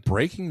 we're the- like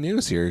breaking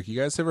news here. You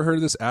guys ever heard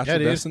of this yeah, Astral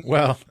dude. Destiny?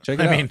 Well, Check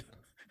it I out.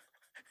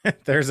 mean,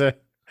 there's a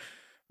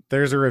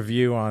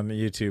review on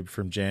YouTube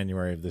from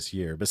January of this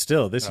year, but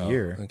still this Oh,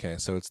 year. Okay,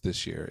 so it's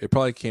this year. It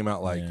probably came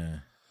out like Yeah.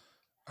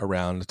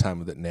 around the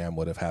time that NAMM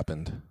would have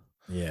happened.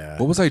 Yeah.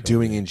 What was I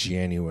doing in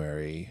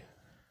January?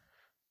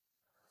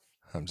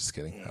 I'm just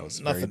kidding. I was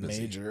very nothing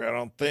busy. major, I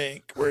don't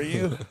think. Were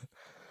you?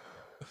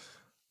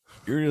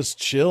 You're just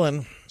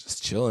chilling.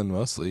 Just chilling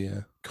mostly,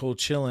 yeah. Cool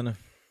chilling.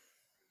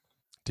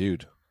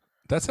 Dude,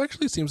 that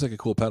actually seems like a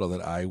cool pedal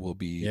that I will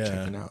be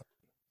checking out.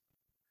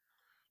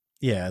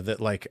 Yeah, that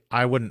like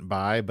I wouldn't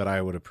buy, but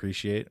I would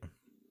appreciate.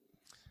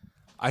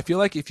 I feel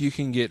like if you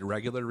can get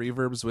regular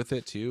reverbs with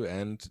it too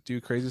and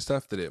do crazy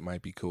stuff, that it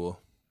might be cool.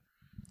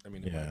 I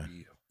mean,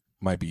 it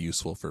might be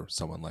useful for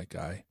someone like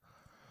Guy.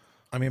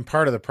 I mean,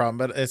 part of the problem,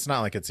 but it's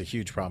not like it's a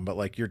huge problem, but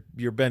like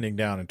you're bending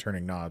down and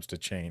turning knobs to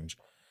change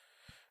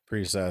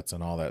presets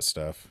and all that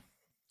stuff.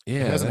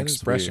 Yeah, it has an that is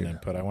expression weird.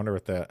 input. I wonder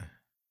what that.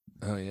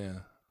 Oh yeah,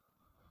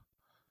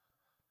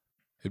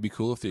 it'd be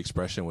cool if the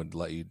expression would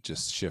let you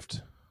just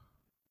shift.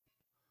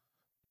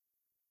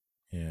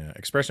 Yeah,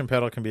 expression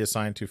pedal can be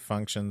assigned to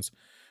functions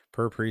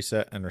per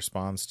preset and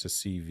responds to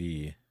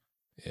CV.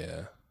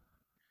 Yeah.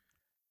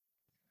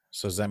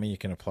 So does that mean you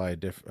can apply I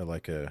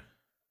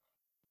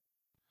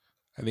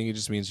think it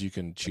just means you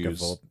can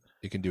choose.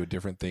 You can do a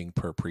different thing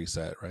per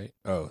preset, right?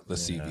 Oh, the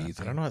CV thing.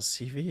 I don't know what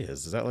CV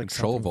is. Is that like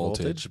control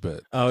voltage?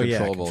 But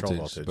control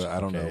voltage. But I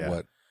don't know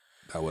what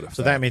that would affect.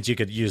 So that means you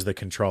could use the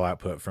control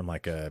output from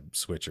like a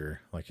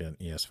switcher, like an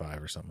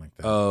ES5 or something like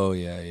that. Oh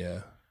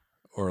yeah.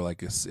 Or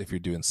like if you're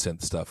doing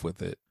synth stuff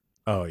with it.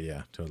 Oh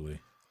yeah, totally.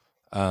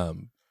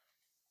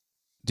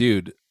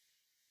 Dude,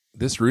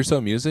 this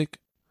Russo music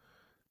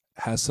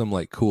has some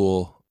like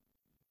cool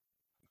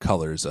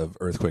colors of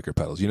Earthquaker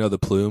pedals. You know the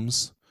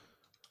plumes?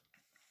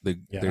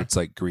 It's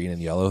like green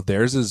and yellow.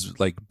 Theirs is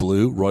like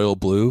blue, royal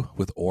blue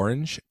with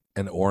orange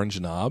and orange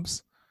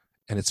knobs,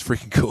 and it's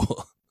freaking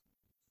cool.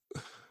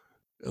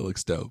 It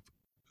looks dope.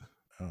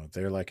 Oh,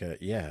 they're like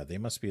they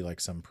must be like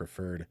some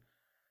preferred.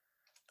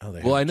 Oh,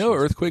 well, I know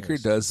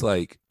Earthquaker does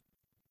like.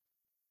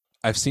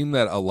 I've seen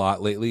that a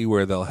lot lately,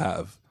 where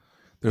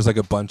there's like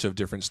a bunch of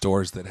different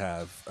stores that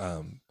have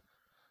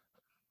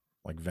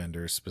like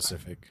vendor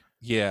specific.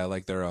 Yeah,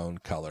 like their own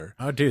color.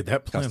 Oh, dude,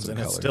 that plumes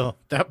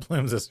that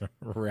plumes is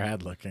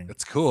rad looking.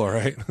 It's cool,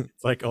 right?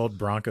 It's like old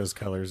Broncos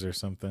colors or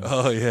something.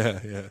 Oh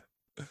yeah,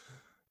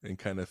 and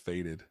kind of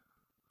faded.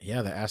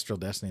 Yeah, the Astral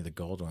Destiny, the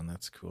gold one.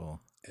 That's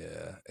cool.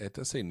 Yeah, it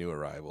does say new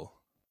arrival.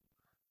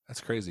 That's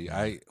crazy.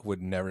 I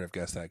would never have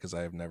guessed that because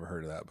I have never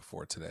heard of that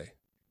before today.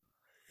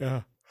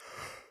 Yeah.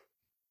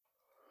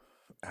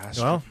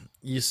 Well,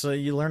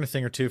 you learn a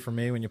thing or two from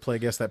me when you play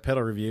Guess That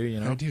Pedal review, you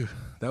know? I do.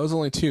 That was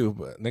only 2,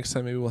 but next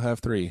time maybe we'll have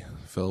 3.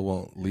 Phil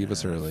won't leave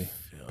us early,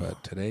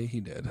 but today he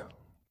did.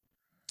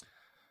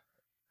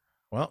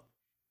 Well.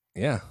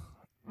 Yeah.